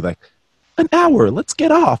control to be like, an hour, let's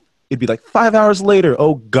get off. It'd be like 5 hours later.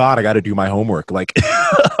 Oh God, I got to do my homework. Like,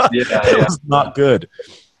 it was not good.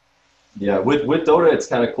 Yeah, with Dota, it's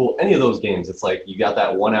kind of cool. Any of those games, it's like you got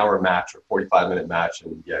that 1 hour match or 45-minute match,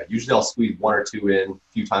 and usually I'll squeeze 1 or 2 in a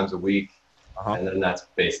few times a week, and then that's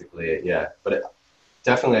basically it. Yeah, but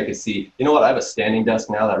definitely I could see. You know what? I have a standing desk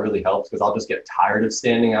now that really helps because I'll just get tired of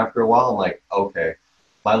standing after a while. I'm like, okay,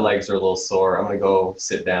 my legs are a little sore. I'm gonna go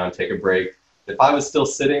sit down, take a break. If I was still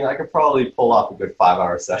sitting, I could probably pull off a good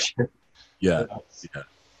 5-hour session. Yeah.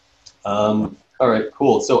 All right,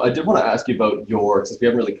 cool. So I did want to ask you about since we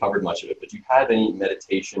haven't really covered much of it, but do you have any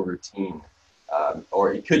meditation routine?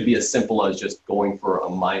 Or it could be as simple as just going for a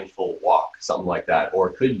mindful walk, something like that.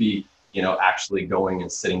 Or it could be, actually going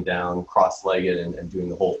and sitting down cross-legged and doing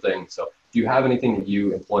the whole thing. So do you have anything that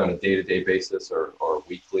you employ on a day-to-day basis or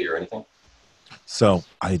weekly or anything? So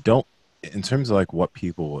I don't. In terms of like what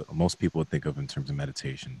most people would think of in terms of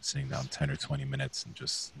meditation, sitting down 10 or 20 minutes and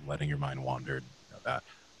just letting your mind wander, that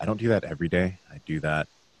I don't do that every day. I do that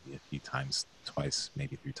a few times, twice,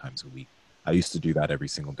 maybe 3 times a week. I used to do that every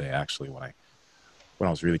single day, actually, when I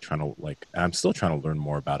was really trying to and I'm still trying to learn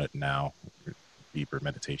more about it now, deeper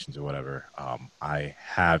meditations or whatever. I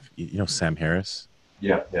have, Sam Harris.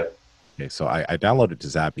 Yeah. Okay, so I downloaded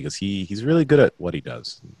his app because he's really good at what he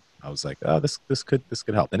does. I was like, oh, this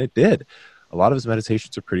could help. And it did. A lot of his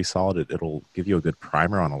meditations are pretty solid. It'll give you a good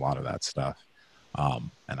primer on a lot of that stuff.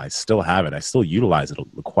 And I still have it. I still utilize it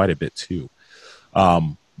quite a bit too.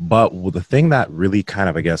 But the thing that really kind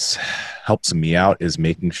of, I guess, helps me out is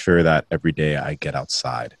making sure that every day I get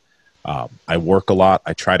outside. I work a lot.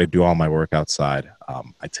 I try to do all my work outside.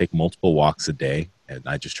 I take multiple walks a day, and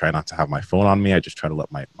I just try not to have my phone on me. I just try to let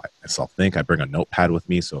myself think. I bring a notepad with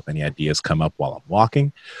me, so if any ideas come up while I'm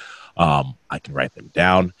walking, I can write them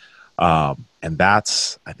down. And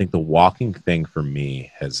that's, I think, the walking thing for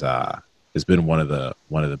me has been one of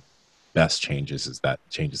the best changes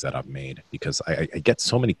that I've made, because I get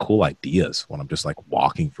so many cool ideas when I'm just like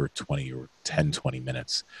walking for 20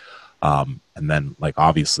 minutes. And then, like,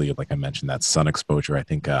 obviously, like I mentioned, that sun exposure, I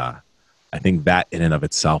think that in and of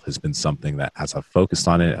itself has been something that, as I've focused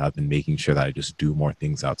on it, I've been making sure that I just do more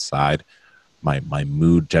things outside. My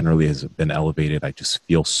mood generally has been elevated. I just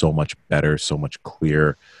feel so much better, so much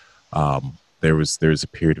clearer. There's a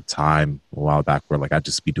period of time a while back where, like, I'd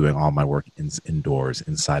just be doing all my work indoors,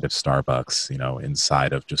 inside of Starbucks,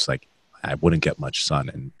 inside of just, like, I wouldn't get much sun.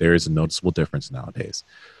 And there is a noticeable difference nowadays.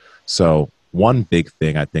 So one big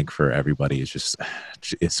thing I think for everybody is just,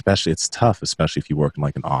 especially, it's tough, especially if you work in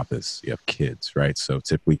like an office, you have kids, right? So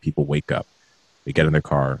typically people wake up, they get in their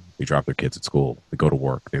car, they drop their kids at school, they go to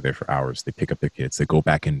work, they're there for hours, they pick up their kids, they go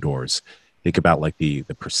back indoors. Think about like the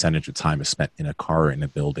percentage of time is spent in a car or in a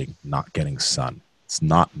building not getting sun. It's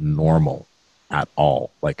not normal at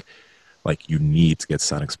all. Like you need to get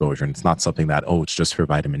sun exposure, and it's not something that, oh, it's just for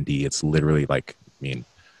vitamin D. It's literally like,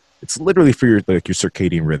 it's literally for your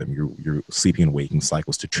circadian rhythm, your sleeping and waking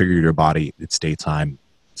cycles, to trigger your body. It's daytime,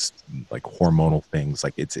 it's like hormonal things.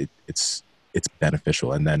 Like it's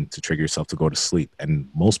beneficial, and then to trigger yourself to go to sleep. And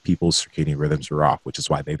most people's circadian rhythms are off, which is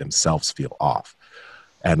why they themselves feel off.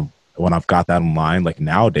 And when I've got that in line, like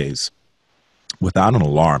nowadays, without an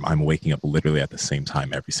alarm, I'm waking up literally at the same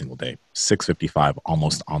time every single day, 6:55,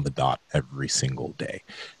 almost on the dot every single day.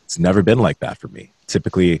 It's never been like that for me.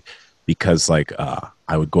 Typically, because like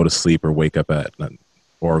I would go to sleep or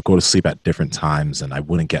go to sleep at different times, and I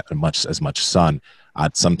wouldn't get as much sun.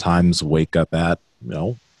 I'd sometimes wake up at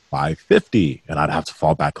 5:50, and I'd have to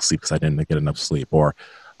fall back asleep because I didn't get enough sleep. Or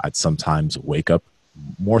I'd sometimes wake up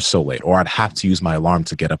more so late, or I'd have to use my alarm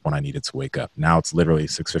to get up when I needed to wake up. Now it's literally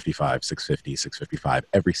 6:55, 6:50, 6:55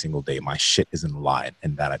 every single day. My shit is in line,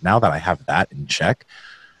 and now that I have that in check,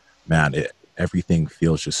 man, everything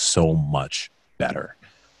feels just so much better.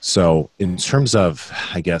 So in terms of,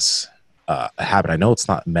 I guess, a habit, I know it's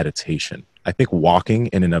not meditation. I think walking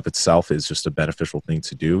in and of itself is just a beneficial thing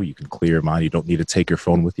to do. You can clear your mind. You don't need to take your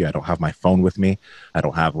phone with you. I don't have my phone with me. I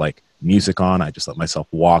don't have like music on. I just let myself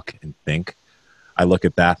walk and think. I look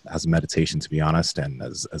at that as a meditation, to be honest, and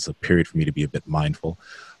as a period for me to be a bit mindful.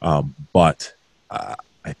 But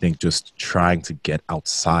I think just trying to get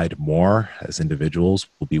outside more as individuals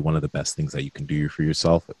will be one of the best things that you can do for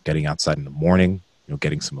yourself. Getting outside in the morning,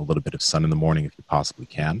 getting a little bit of sun in the morning if you possibly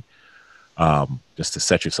can, just to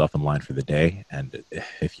set yourself in line for the day. And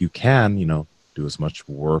if you can, do as much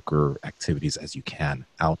work or activities as you can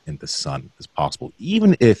out in the sun as possible.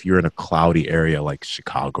 Even if you're in a cloudy area like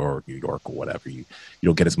Chicago or New York or whatever, you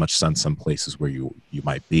don't get as much sun some places where you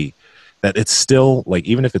might be. That it's still, like,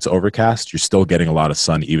 even if it's overcast, you're still getting a lot of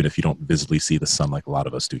sun, even if you don't visibly see the sun like a lot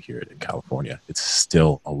of us do here in California. It's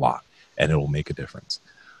still a lot, and it will make a difference.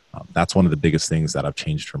 That's one of the biggest things that I've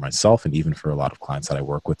changed for myself, and even for a lot of clients that I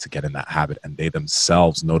work with, to get in that habit, and they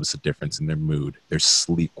themselves notice a difference in their mood, their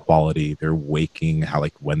sleep quality, their waking, how,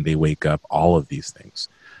 like, when they wake up, all of these things.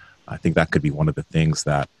 I think that could be one of the things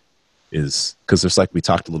that is, because there's, like, we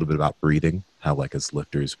talked a little bit about breathing, how, like, as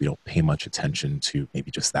lifters, we don't pay much attention to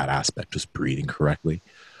maybe just that aspect, just breathing correctly.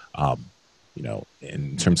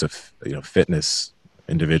 In terms of, fitness,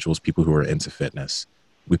 individuals, people who are into fitness,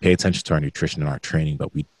 we pay attention to our nutrition and our training,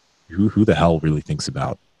 but who the hell really thinks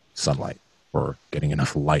about sunlight or getting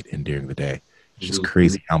enough light in during the day? It's just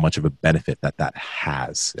crazy how much of a benefit that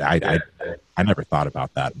has. I never thought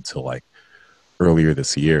about that until like earlier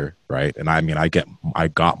this year, right? And I mean, I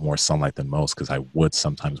got more sunlight than most because I would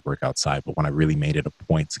sometimes work outside, but when I really made it a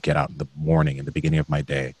point to get out in the morning, in the beginning of my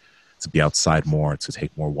day, to be outside more, to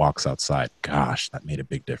take more walks outside, gosh, that made a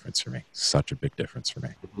big difference for me. Such a big difference for me.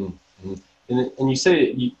 Mm-hmm. And you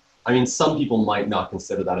say, some people might not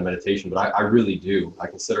consider that a meditation, but I really do. I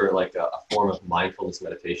consider it like a form of mindfulness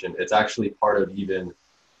meditation. It's actually part of even,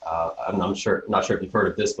 I'm not sure if you've heard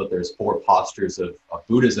of this, but there's 4 postures of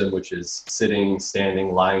Buddhism, which is sitting,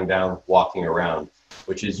 standing, lying down, walking around,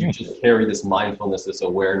 which is you just carry this mindfulness, this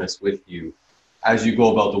awareness with you as you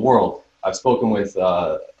go about the world. I've spoken with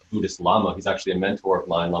a Buddhist Lama. He's actually a mentor of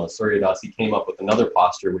mine, Lama Surya Das. He came up with another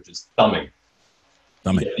posture, which is thumbing.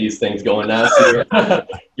 Get these things going nasty.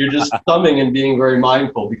 You're just thumbing and being very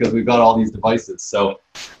mindful because we've got all these devices. So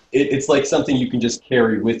it's like something you can just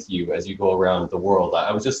carry with you as you go around the world.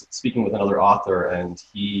 I was just speaking with another author, and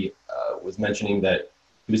he was mentioning that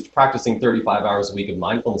he was practicing 35 hours a week of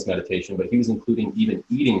mindfulness meditation, but he was including even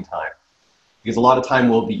eating time. Because a lot of time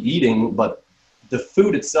we'll be eating, but the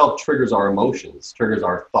food itself triggers our emotions, triggers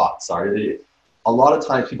our thoughts. A lot of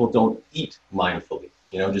times people don't eat mindfully,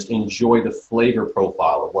 just enjoy the flavor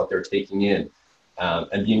profile of what they're taking in,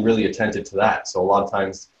 and being really attentive to that. So a lot of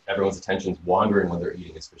times everyone's attention's wandering when they're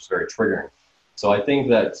eating. It's just very triggering. So I think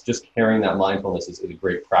that just carrying that mindfulness is a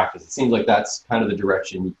great practice. It seems like that's kind of the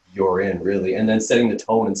direction you're in, really. And then setting the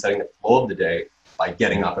tone and setting the flow of the day by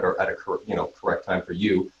getting up at a correct time for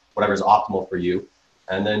you, whatever's optimal for you,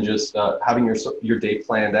 and then just having your day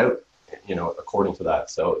planned out, according to that.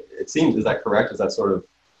 So it seems, is that correct? Is that sort of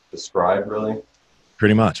described, really?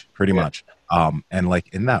 Pretty much. And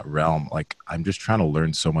like in that realm, like I'm just trying to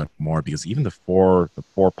learn so much more, because even the four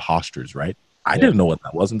postures, right? I didn't know what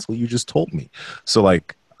that was until you just told me. So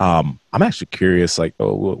like, I'm actually curious, like,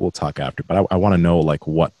 we'll talk after, but I want to know like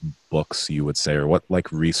what books you would say, or what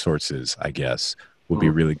like resources, I guess, would be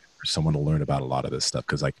really good for someone to learn about a lot of this stuff.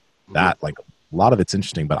 Cause like that, like a lot of it's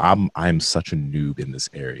interesting, but I'm such a noob in this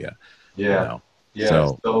area. Yeah.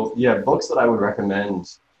 So books that I would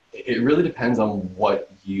recommend, it really depends on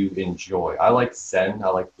what you enjoy. I like Zen, I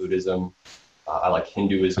like Buddhism, I like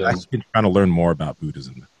Hinduism. I've been trying to learn more about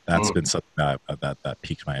Buddhism. That's been something that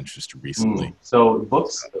piqued my interest recently. So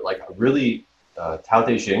books like really Tao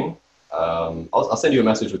Te Ching. I'll send you a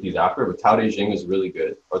message with these after, but Tao Te Ching is really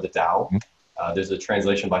good, or the Tao. There's a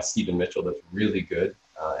translation by Stephen Mitchell that's really good,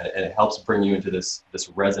 and it helps bring you into this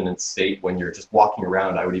resonant state when you're just walking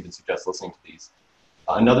around. I would even suggest listening to these.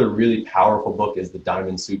 Another really powerful book is the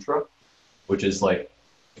Diamond Sutra, which is like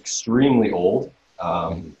extremely old,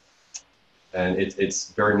 and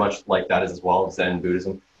it's very much like that as well, Zen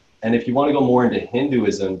Buddhism. And if you want to go more into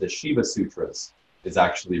Hinduism, the Shiva Sutras is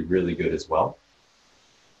actually really good as well.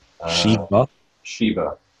 Shiva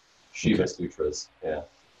okay. Sutras, yeah.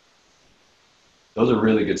 Those are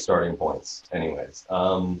really good starting points anyways.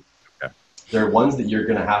 There are ones that you're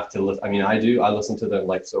going to have to listen. I mean, I listen to them,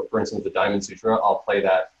 like, so for instance, the Diamond Sutra, I'll play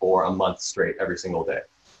that for a month straight every single day.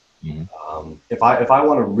 If I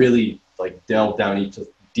want to really like delve down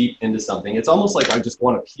deep into something, it's almost like I just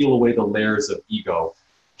want to peel away the layers of ego,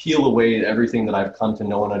 peel away everything that I've come to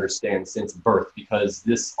know and understand since birth, because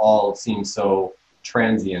this all seems so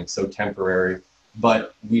transient, so temporary,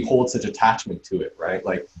 but we hold such attachment to it, right?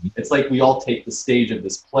 Like, it's like we all take the stage of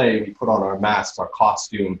this play, we put on our masks, our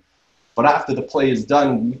costume, but after the play is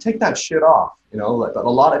done, we take that shit off, like, a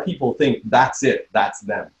lot of people think that's it, that's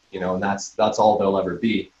them, and that's all they'll ever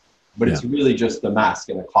be. But it's really just the mask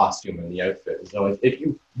and the costume and the outfit. So if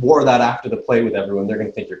you wore that after the play with everyone, they're going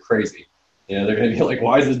to think you're crazy. They're going to be like,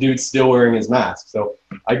 why is this dude still wearing his mask? So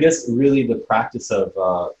I guess really the practice of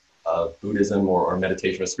Buddhism or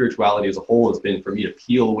meditation or spirituality as a whole has been for me to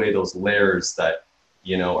peel away those layers that,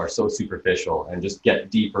 are so superficial and just get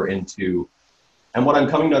deeper into. And what I'm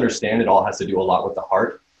coming to understand, it all has to do a lot with the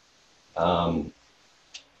heart.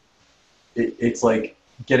 It's like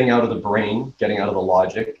getting out of the brain, getting out of the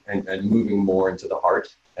logic, and moving more into the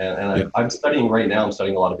heart. And I'm studying right now, I'm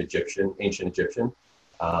studying a lot of ancient Egyptian,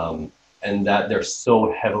 and that they're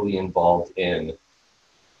so heavily involved in,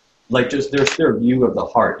 like, just their view of the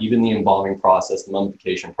heart, even the embalming process, the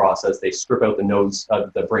mummification process. They strip out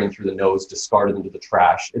the brain through the nose, discard it into the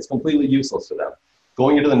trash. It's completely useless to them.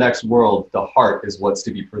 Going into the next world, the heart is what's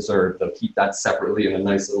to be preserved. They'll keep that separately in a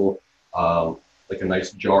nice little, like a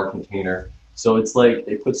nice jar container. So it's like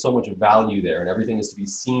they put so much value there, and everything is to be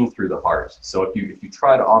seen through the heart. So if you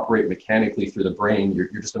try to operate mechanically through the brain, you're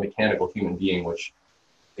just a mechanical human being, which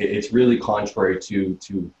it's really contrary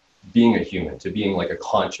to being a human, to being like a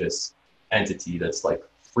conscious entity that's like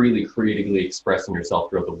freely, creatively expressing yourself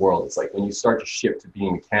throughout the world. It's like when you start to shift to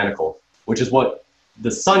being mechanical, which is what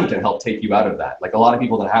the sun can help take you out of that. Like a lot of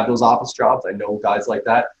people that have those office jobs, I know guys like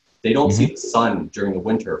that, they don't see the sun during the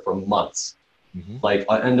winter for months. Like,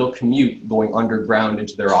 and they'll commute going underground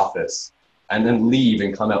into their office and then leave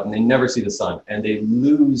and come out, and they never see the sun, and they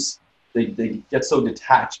get so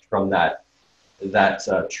detached from that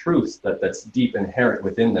truth that's deep inherent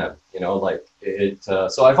within them, like it.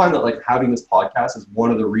 So I find that like having this podcast is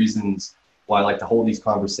one of the reasons why I like to hold these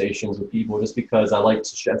conversations with people, just because I like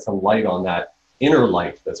to shed some light on that inner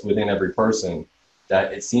light that's within every person,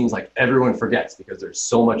 that it seems like everyone forgets because there's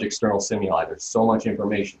so much external stimuli, there's so much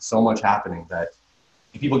information, so much happening, that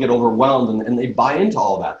people get overwhelmed and they buy into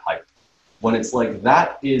all that hype, when it's like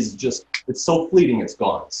that is just, it's so fleeting, it's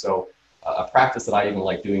gone. So a practice that I even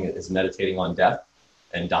like doing is meditating on death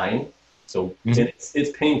and dying. So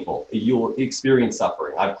it's painful. You'll experience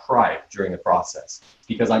suffering. I've cried during the process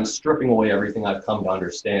because I'm stripping away everything I've come to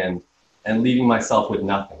understand and leaving myself with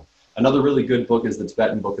nothing. Another really good book is the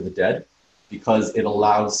Tibetan Book of the Dead, because it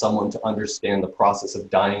allows someone to understand the process of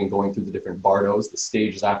dying and going through the different bardos, the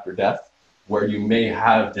stages after death, where you may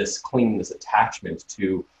have this clinging, this attachment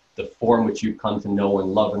to the form which you've come to know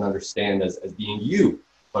and love and understand as being you.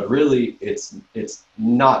 But really, it's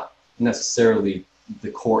not necessarily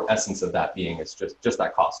the core essence of that being. It's just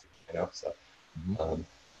that costume, you know? So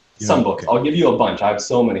some books, I'll give you a bunch. I have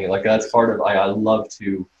so many. Like, that's part of, I love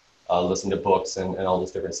to listen to books and all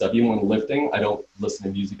this different stuff. Even when lifting, I don't listen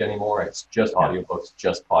to music anymore. It's just audiobooks,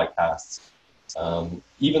 just podcasts.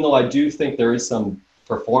 Even though I do think there is some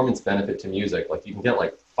performance benefit to music, like you can get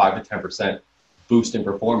like 5 to 10% boost in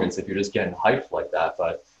performance if you're just getting hyped like that.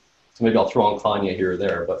 But so maybe I'll throw on Kanye here or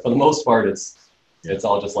there. But for the most part, it's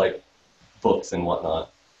all just like books and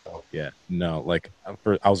whatnot. So. Yeah, no, like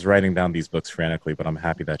I was writing down these books frantically, but I'm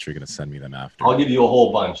happy that you're going to send me them after. I'll give you a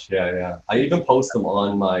whole bunch. Yeah. I even post them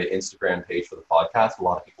on my Instagram page for the podcast. A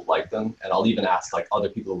lot of people like them. And I'll even ask like other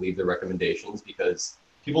people to leave their recommendations, because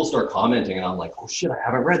people start commenting and I'm like, oh shit, I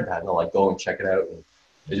haven't read that. And I'll like go and check it out. And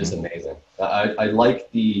it's just amazing. I like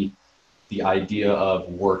the idea of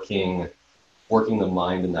working the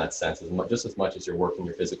mind in that sense, just as much as you're working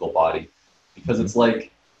your physical body, because it's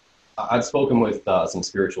like, I've spoken with some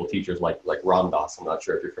spiritual teachers like Ram Dass. I'm not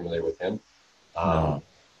sure if you're familiar with him.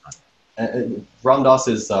 And Ram Dass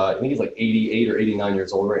is, I think he's like 88 or 89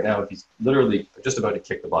 years old right now. He's literally just about to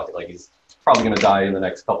kick the bucket. Like, he's probably going to die in the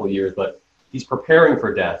next couple of years, but he's preparing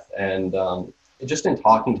for death. And just in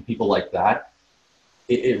talking to people like that,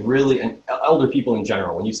 it really, and elder people in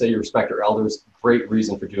general, when you say you respect your elders, great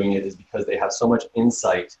reason for doing it is because they have so much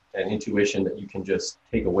insight and intuition that you can just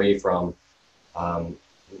take away from,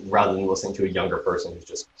 rather than listening to a younger person who's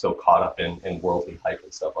just so caught up in worldly hype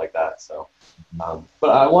and stuff like that. So, but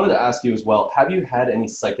I wanted to ask you as well, have you had any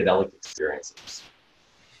psychedelic experiences?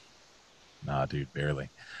 Nah, dude, barely.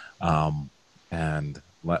 And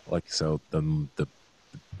like, so the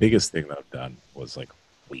biggest thing that I've done was like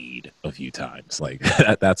weed a few times. Like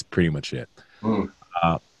that's pretty much it.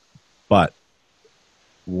 But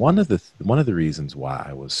one of the reasons why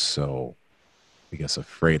I was so, I guess,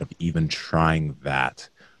 afraid of even trying that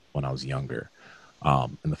when I was younger.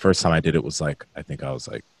 And the first time I did it was like, I think I was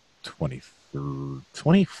like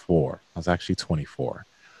 24. I was actually 24.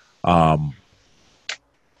 And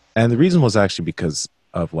the reason was actually because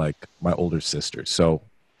of like my older sister. So,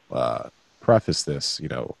 preface this,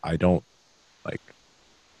 I don't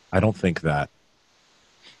think that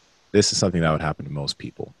this is something that would happen to most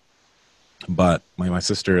people. But my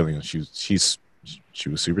sister, she was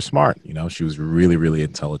super smart. She was really, really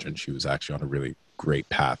intelligent. She was actually on a really great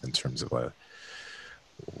path in terms of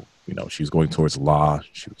she was going towards law.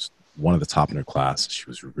 She was one of the top in her class. She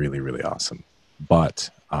was really, really awesome.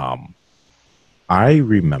 But I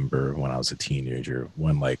remember when I was a teenager,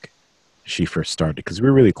 when like she first started, because we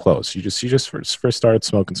were really close. She just first started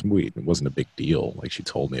smoking some weed. It wasn't a big deal. Like, she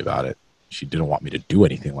told me about it. She didn't want me to do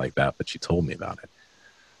anything like that, but she told me about it.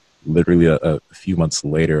 Literally a few months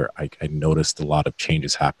later, I noticed a lot of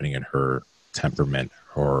changes happening in her temperament,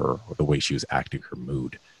 or the way she was acting, her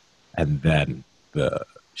mood. And then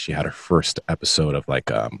she had her first episode of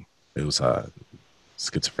like, it was a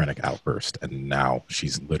schizophrenic outburst. And now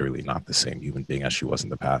she's literally not the same human being as she was in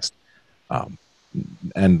the past.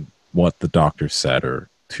 And what the doctor said, or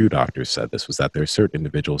two doctors said this, was that there are certain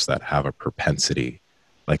individuals that have a propensity,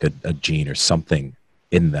 like a gene or something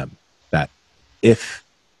in them, that if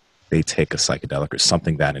they take a psychedelic or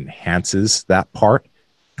something that enhances that part,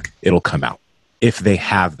 it'll come out. If they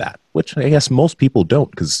have that, which I guess most people don't,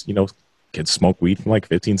 because, kids smoke weed from like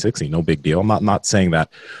 15, 16, no big deal. I'm not saying that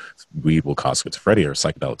weed will cause schizophrenia or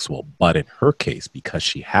psychedelics will, but in her case, because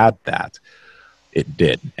she had that, it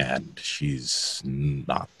did. And she's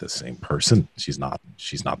not the same person. She's not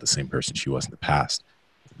the same person she was in the past.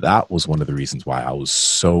 That was one of the reasons why I was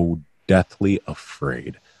so deathly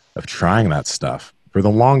afraid of trying that stuff for the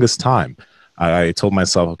longest time. I told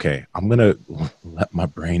myself, okay, I'm going to let my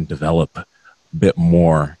brain develop a bit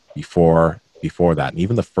more before that. And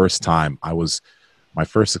even the first time my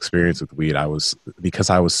first experience with weed, because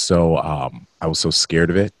I was so scared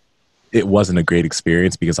of it. It wasn't a great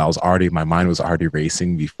experience, because my mind was already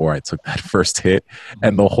racing before I took that first hit.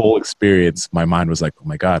 And the whole experience, my mind was like, oh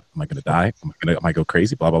my God, am I going to die? Am I go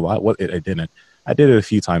crazy? Blah, blah, blah. I didn't. I did it a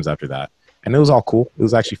few times after that. And it was all cool. It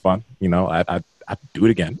was actually fun. I'd do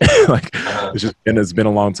it again. It's been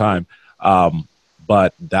a long time.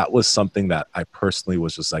 But that was something that I personally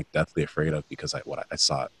was just like deathly afraid of, because what I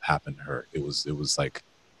saw happen to her. It was like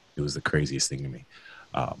it was the craziest thing to me.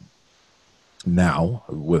 Now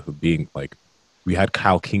with being like, we had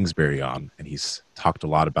Kyle Kingsbury on, and he's talked a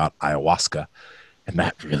lot about ayahuasca, and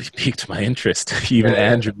that really piqued my interest. Even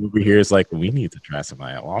Andrew over here is like, we need to try some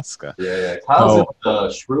ayahuasca. Yeah. Kyle's into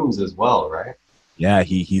shrooms as well, right? Yeah,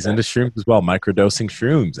 he's into shrooms as well, microdosing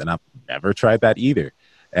shrooms, and I've never tried that either.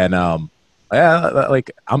 And yeah,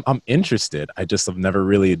 like I'm interested. I just have never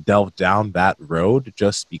really delved down that road,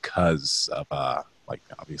 just because of like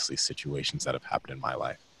obviously situations that have happened in my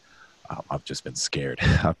life. I've just been scared.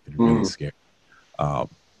 I've been really scared.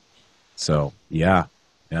 So yeah,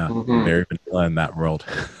 very vanilla in that world.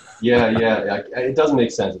 Yeah. It doesn't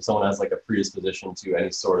make sense if someone has like a predisposition to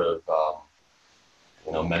any sort of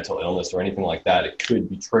mental illness or anything like that. It could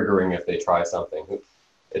be triggering if they try something.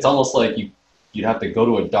 It's almost like you'd have to go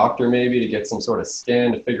to a doctor maybe to get some sort of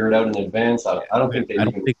scan to figure it out in advance. I don't think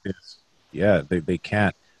this. Yeah, they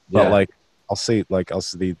can't. But like I'll say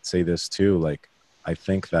this too. Like I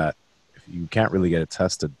think that if you can't really get it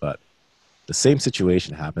tested, but the same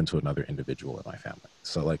situation happened to another individual in my family.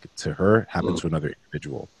 So like to her happened to another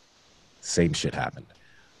individual, same shit happened.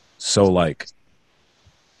 So like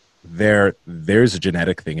there's a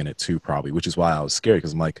genetic thing in it too, probably, which is why I was scared,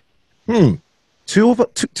 because I'm like, two?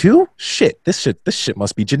 Shit, this shit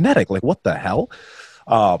must be genetic. Like what the hell?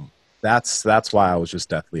 That's why I was just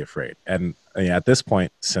deathly afraid. And at this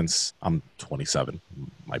point, since I'm 27,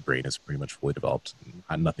 my brain is pretty much fully developed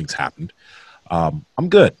and nothing's happened. I'm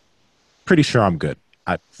good. Pretty sure I'm good.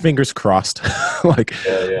 Fingers crossed. But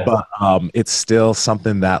it's still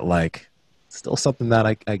something that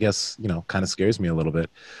I guess, kind of scares me a little bit.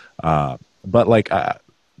 But like,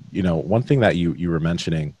 one thing that you were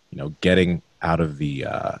mentioning, getting out of the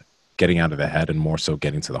head and more so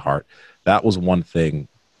getting to the heart. That was one thing,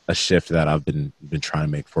 a shift that I've been trying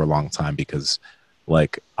to make for a long time, because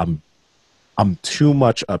like I'm too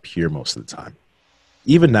much up here most of the time.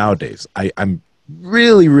 Even nowadays, I'm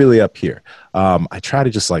really, really up here. I try to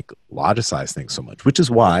just like logicize things so much, which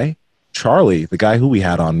is why Charlie, the guy who we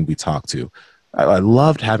talked to, I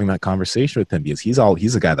loved having that conversation with him, because he's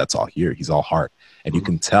a guy that's all here. He's all heart. And you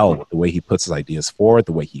can tell the way he puts his ideas forward,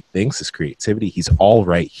 the way he thinks, his creativity, he's all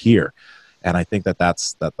right here. And I think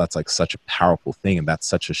that's like such a powerful thing. And that's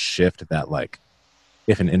such a shift that like,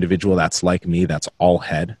 if an individual that's like me, that's all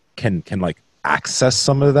head, can like access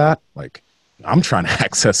some of that, like I'm trying to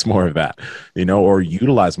access more of that, or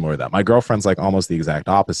utilize more of that. My girlfriend's like almost the exact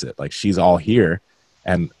opposite. Like she's all here,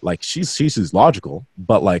 and like she's logical,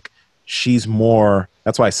 but like she's more.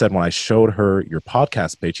 That's why I said when I showed her your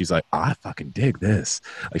podcast page, she's like, I fucking dig this.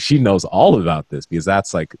 Like she knows all about this, because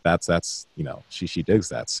that's she digs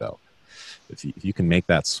that. So if you can make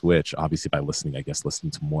that switch, obviously by listening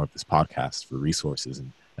to more of this podcast for resources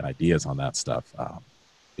and ideas on that stuff,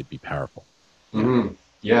 it'd be powerful.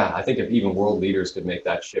 Yeah, I think if even world leaders could make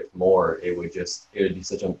that shift more, it would be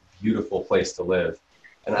such a beautiful place to live.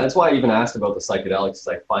 And that's why I even asked about the psychedelics, is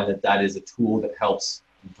I find that is a tool that helps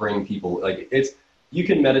bring people, like you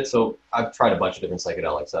can meditate. So I've tried a bunch of different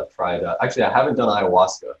psychedelics. I've tried, actually I haven't done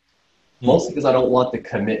ayahuasca, mostly because I don't want the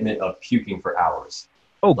commitment of puking for hours.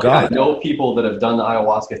 Oh God. I know people that have done the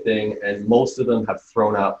ayahuasca thing, and most of them have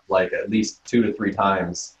thrown up like at least 2 to 3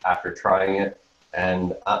 times after trying it.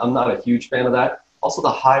 And I'm not a huge fan of that. Also,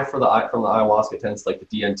 the high from the ayahuasca tends, like the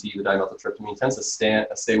DMT, the dimethyltryptamine, tends to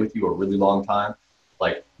stay with you a really long time,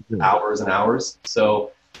 like hours and hours.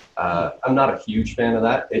 So I'm not a huge fan of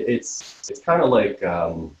that. It's kind of like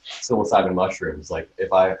psilocybin mushrooms. Like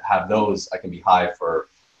if I have those, I can be high for.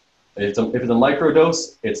 If it's a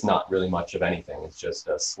microdose, it's not really much of anything. It's just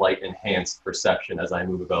a slight enhanced perception as I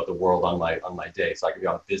move about the world on my day. So I can be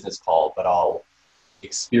on a business call, but I'll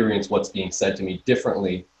experience what's being said to me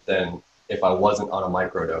differently than if I wasn't on a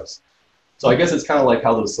microdose. So I guess it's kind of like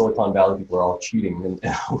how those Silicon Valley people are all cheating in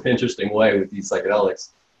an interesting way with these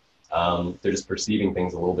psychedelics. They're just perceiving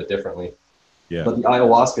things a little bit differently. Yeah. But the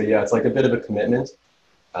ayahuasca, it's like a bit of a commitment.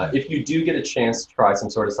 If you do get a chance to try some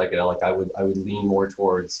sort of psychedelic, I would lean more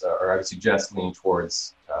towards, or I would suggest lean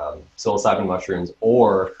towards psilocybin mushrooms,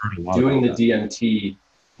 or doing the DMT,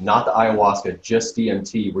 not the ayahuasca, just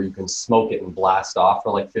DMT, where you can smoke it and blast off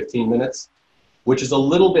for like 15 minutes, which is a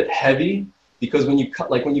little bit heavy, because when you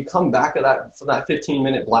come back from that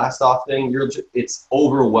 15-minute blast off thing, it's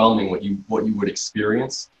overwhelming what you would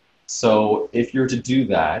experience. So if you're to do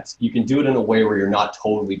that, you can do it in a way where you're not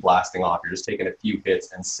totally blasting off. You're just taking a few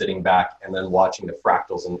hits and sitting back and then watching the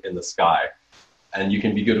fractals in the sky. And you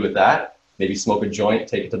can be good with that. Maybe smoke a joint,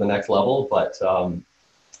 take it to the next level. But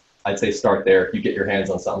I'd say start there if you get your hands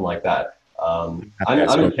on something like that. I'm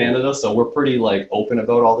in Canada, so we're pretty like open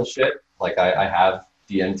about all this shit. Like I have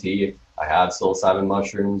DMT. I have psilocybin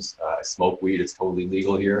mushrooms. I smoke weed. It's totally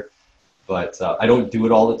legal here. But I don't do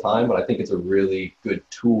it all the time, but I think it's a really good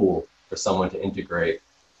tool for someone to integrate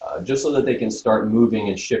just so that they can start moving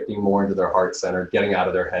and shifting more into their heart center, getting out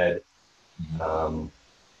of their head.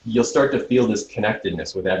 You'll start to feel this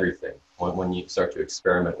connectedness with everything when you start to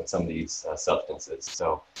experiment with some of these substances.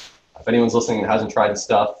 So if anyone's listening and hasn't tried the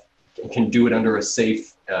stuff, can do it under a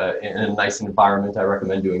safe, in a nice environment, I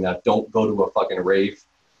recommend doing that. Don't go to a fucking rave.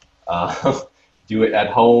 Do it at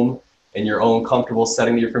home in your own comfortable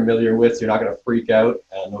setting that you're familiar with, so you're not going to freak out.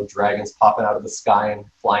 No dragons popping out of the sky and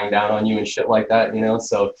flying down on you and shit like that, you know,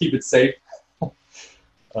 so keep it safe.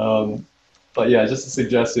 But yeah, just a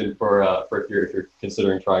suggestion for if you're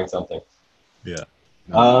considering trying something. Yeah.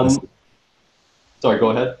 Sorry,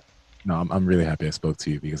 go ahead. No, I'm really happy I spoke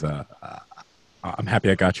to you because I'm happy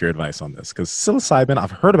I got your advice on this, because psilocybin,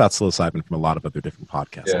 I've heard about psilocybin from a lot of other different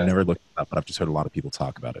podcasts. Yeah. I've never looked it up, but I've just heard a lot of people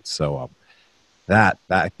talk about it. So that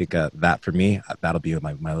I think that for me, that'll be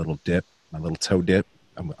my little dip, my little toe dip.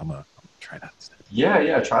 I'm gonna try that instead.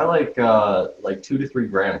 Yeah. Try like 2 to 3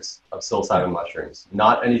 grams of psilocybin mushrooms.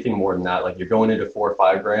 Not anything more than that. Like you're going into 4 or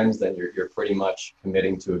 5 grams, then you're pretty much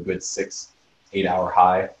committing to a good 6-8 hour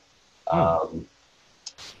high.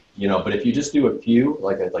 You know, but if you just do a few,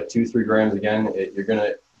 like 2-3 grams again, you're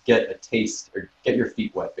gonna get a taste or get your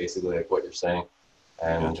feet wet, basically, like what you're saying.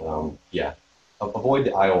 And yeah, avoid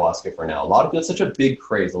the ayahuasca for now. That's such a big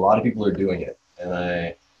craze. A lot of people are doing it,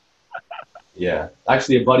 and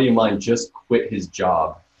actually, a buddy of mine just quit his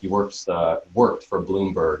job. He worked for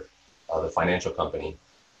Bloomberg, the financial company.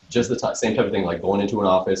 Just the same type of thing, like going into an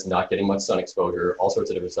office, not getting much sun exposure, all sorts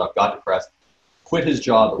of different stuff. Got depressed. Quit his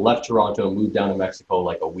job, left Toronto, moved down to Mexico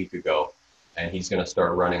like a week ago, and he's going to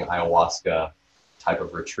start running ayahuasca type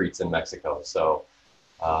of retreats in Mexico. So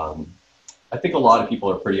I think a lot of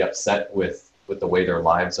people are pretty upset with the way their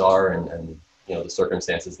lives are and you know the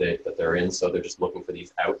circumstances that they're in. So they're just looking for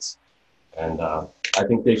these outs. And I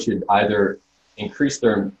think they should either increase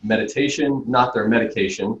their meditation, not their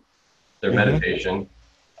medication, their meditation.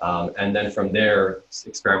 And then from there,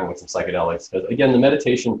 experiment with some psychedelics. Because again, the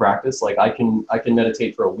meditation practice, like I can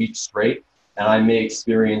meditate for a week straight, and I may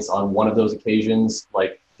experience on one of those occasions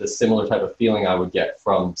like the similar type of feeling I would get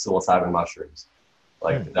from psilocybin mushrooms,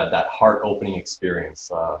 like that heart opening experience.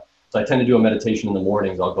 So I tend to do a meditation in the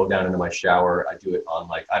mornings. I'll go down into my shower. I do it on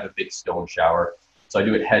I have a big stone shower, so I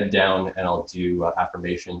do it head down, and I'll do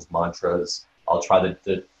affirmations, mantras. I'll try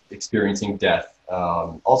the experiencing death.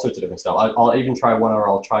 All sorts of different stuff. I'll even try one where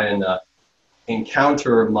I'll try and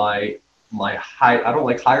encounter my high. I don't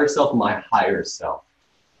like higher self, my higher self,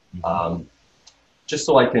 just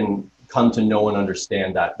so I can come to know and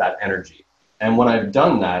understand that energy. And when I've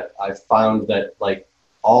done that, I've found that like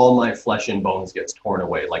all my flesh and bones gets torn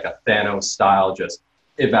away, like a Thanos style, just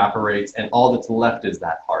evaporates, and all that's left is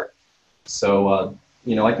that heart. So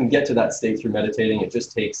you know, I can get to that state through meditating. It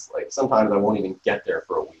just takes sometimes I won't even get there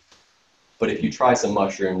for a week. But if you try some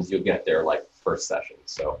mushrooms, you'll get there like first session.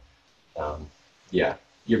 So, yeah,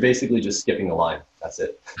 you're basically just skipping the line. That's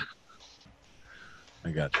it. I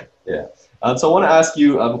got you. Yeah. So I want to ask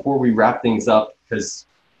you before we wrap things up, because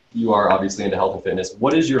you are obviously into health and fitness,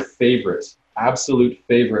 what is your absolute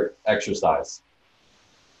favorite exercise?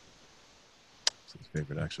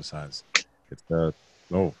 Favorite exercise? It's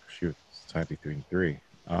it's tied between 3.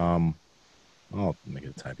 I'll make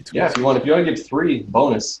it a tie between. Yeah, if you want to give 3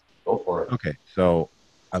 bonus. Go for it. Okay, so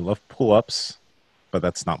I love pull-ups, but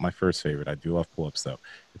that's not my first favorite. I do love pull-ups, though.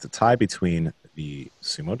 It's a tie between the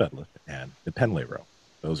sumo deadlift and the pendlay row.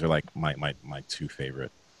 Those are like my 2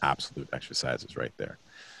 favorite absolute exercises right there.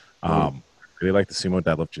 I really like the sumo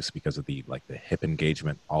deadlift just because of the hip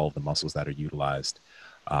engagement, all of the muscles that are utilized.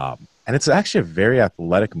 And it's actually a very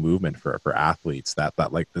athletic movement for athletes that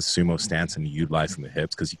like the sumo stance and utilizing the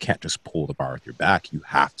hips, because you can't just pull the bar with your back. You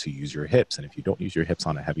have to use your hips. And if you don't use your hips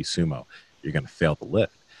on a heavy sumo, you're going to fail the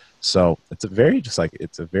lift. So it's a very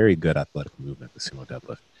good athletic movement, the sumo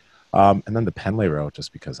deadlift. And then the pendlay row,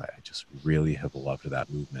 just because I just really have loved that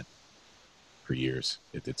movement for years.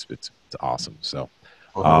 It's awesome. So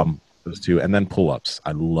those 2, and then pull-ups.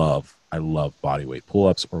 I love body weight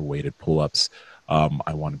pull-ups or weighted pull-ups.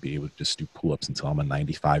 I want to be able to just do pull-ups until I'm a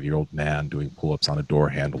 95-year-old man doing pull-ups on a door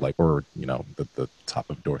handle, or the top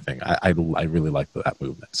of a door thing. I really like that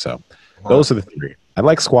movement. So those are the 3. I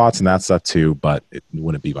like squats and that stuff too, but it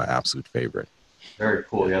wouldn't be my absolute favorite. Very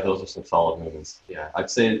cool. Yeah, those are some solid movements. Yeah, I'd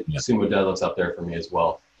say sumo deadlift's up there for me as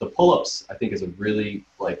well. The pull-ups, I think, is a really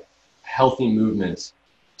healthy movement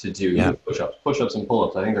to do. Yeah. Push-ups and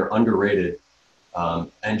pull-ups. I think they're underrated.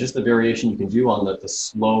 And just the variation you can do on the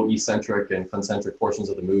slow eccentric and concentric portions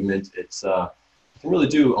of the movement, it's really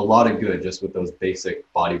do a lot of good just with those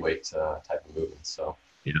basic body weight type of movements. So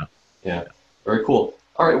yeah, very cool.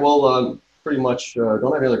 All right, well, pretty much don't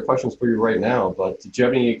have any other questions for you right now, but did you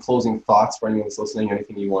have any closing thoughts for anyone that's listening?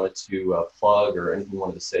 Anything you wanted to plug or anything you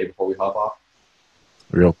wanted to say before we hop off?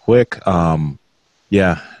 Real quick,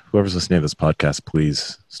 whoever's listening to this podcast,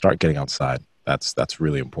 please start getting outside. That's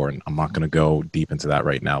really important. I'm not going to go deep into that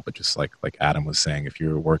right now, but just like Adam was saying, if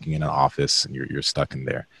you're working in an office and you're stuck in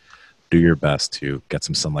there, do your best to get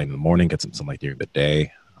some sunlight in the morning, get some sunlight during the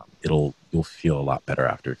day. You'll feel a lot better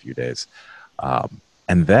after a few days.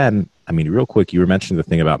 And then, I mean, real quick, you were mentioning the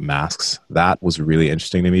thing about masks. That was really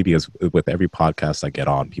interesting to me because with every podcast I get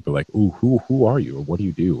on, people are like, "Ooh, who are you? Or what do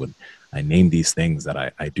you do?" And I name these things that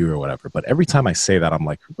I do or whatever. But every time I say that, I'm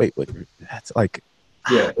like, wait, that's like...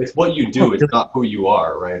 Yeah, it's what you do. It's not who you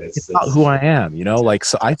are, right? It's not who I am, you know? Like,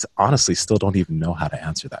 so I honestly still don't even know how to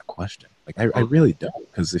answer that question. Like, I really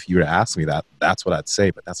don't. Because if you were to ask me that, that's what I'd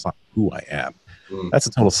say, but that's not who I am. That's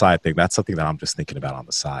a total side thing. That's something that I'm just thinking about on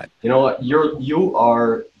the side. You know what? You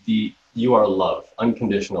are love,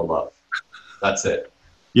 unconditional love. That's it.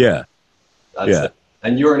 Yeah. That's it.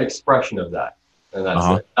 And you're an expression of that. And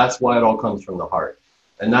that's it. That's why it all comes from the heart.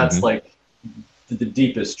 And that's like the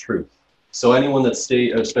deepest truth. So anyone that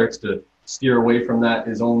starts to steer away from that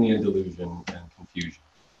is only a delusion and confusion.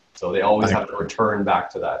 So they always have to return back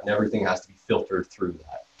to that. And everything has to be filtered through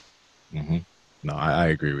that. No, I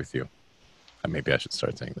agree with you. Maybe I should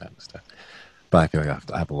start saying that instead. But I feel like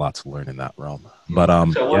I have a lot to learn in that realm. But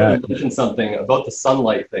so I wanted to mention something about the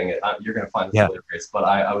sunlight thing. You're going to find this hilarious. But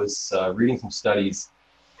I was reading some studies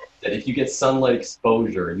that if you get sunlight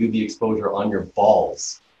exposure, UV exposure on your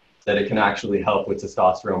balls, that it can actually help with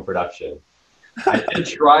testosterone production. I did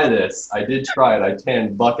try this. I did try it. I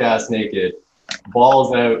tanned buck ass naked,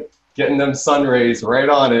 balls out, getting them sun rays right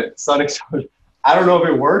on it, sun exposure. I don't know if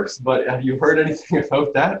it works, but have you heard anything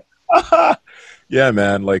about that? Yeah,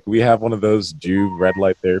 man. Like we have one of those Juve red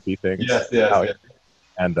light therapy things. Yes.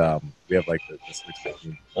 And we have like this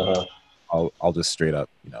machine. I'll just straight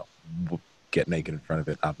up, get naked in front of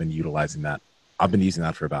it. I've been utilizing that. I've been using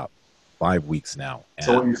that for about 5 weeks now.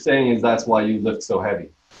 So what you're saying is that's why you lift so heavy,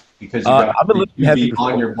 because you got UV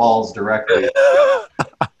on your balls directly.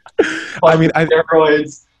 I mean,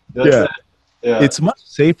 steroids. It's much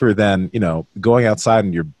safer than going outside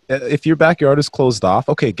and if your backyard is closed off.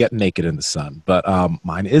 Okay, get naked in the sun, but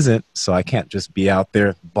mine isn't, so I can't just be out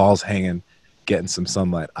there, balls hanging, getting some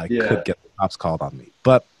sunlight. I could get the cops called on me.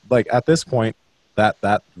 But like at this point,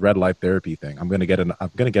 that red light therapy thing, I'm gonna get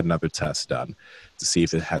another test done to see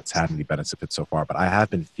if it has had any benefits so far. But I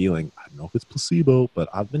have been feeling, I don't know if it's placebo, but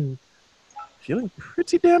I've been feeling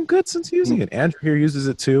pretty damn good since using it. Andrew here uses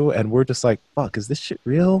it too, and we're just like, fuck, is this shit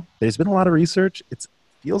real? There's been a lot of research. It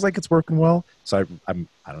feels like it's working well. So I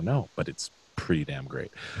don't know, but it's pretty damn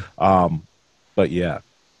great. But yeah,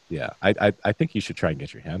 I think you should try and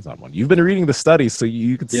get your hands on one. You've been reading the studies, so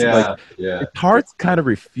you can see it's hard to kind of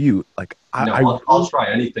refute. Like I'll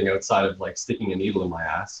try anything outside of like sticking a needle in my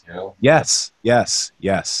ass, Yes.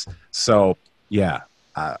 So yeah.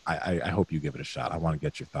 I hope you give it a shot. I want to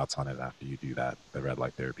get your thoughts on it after you do the red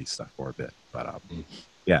light therapy stuff for a bit. But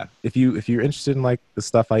yeah, if you're interested in like the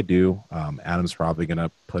stuff I do, Adam's probably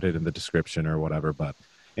gonna put it in the description or whatever. But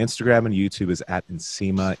Instagram and YouTube is at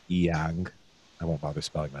Nsima Eyang. I won't bother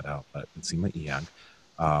spelling that out, but Nsima Eyang.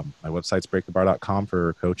 My website's breakthebar.com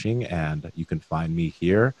for coaching, and you can find me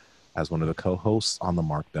here as one of the co-hosts on the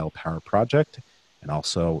Mark Bell Power Project, and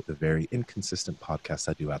also the very inconsistent podcast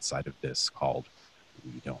I do outside of this called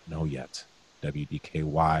We Don't Know Yet,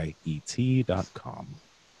 WDKYET.com.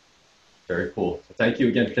 Very cool. So thank you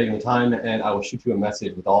again for taking the time, and I will shoot you a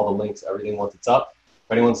message with all the links, everything once it's up.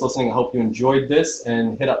 If anyone's listening, I hope you enjoyed this,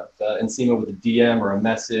 and hit up Nsima with a DM or a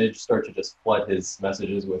message. Start to just flood his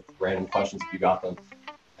messages with random questions if you got them.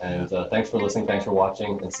 And thanks for listening. Thanks for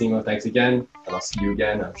watching. Nsima, thanks again, and I'll see you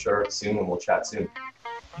again, I'm sure, soon, and we'll chat soon.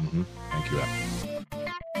 Thank you, Adam.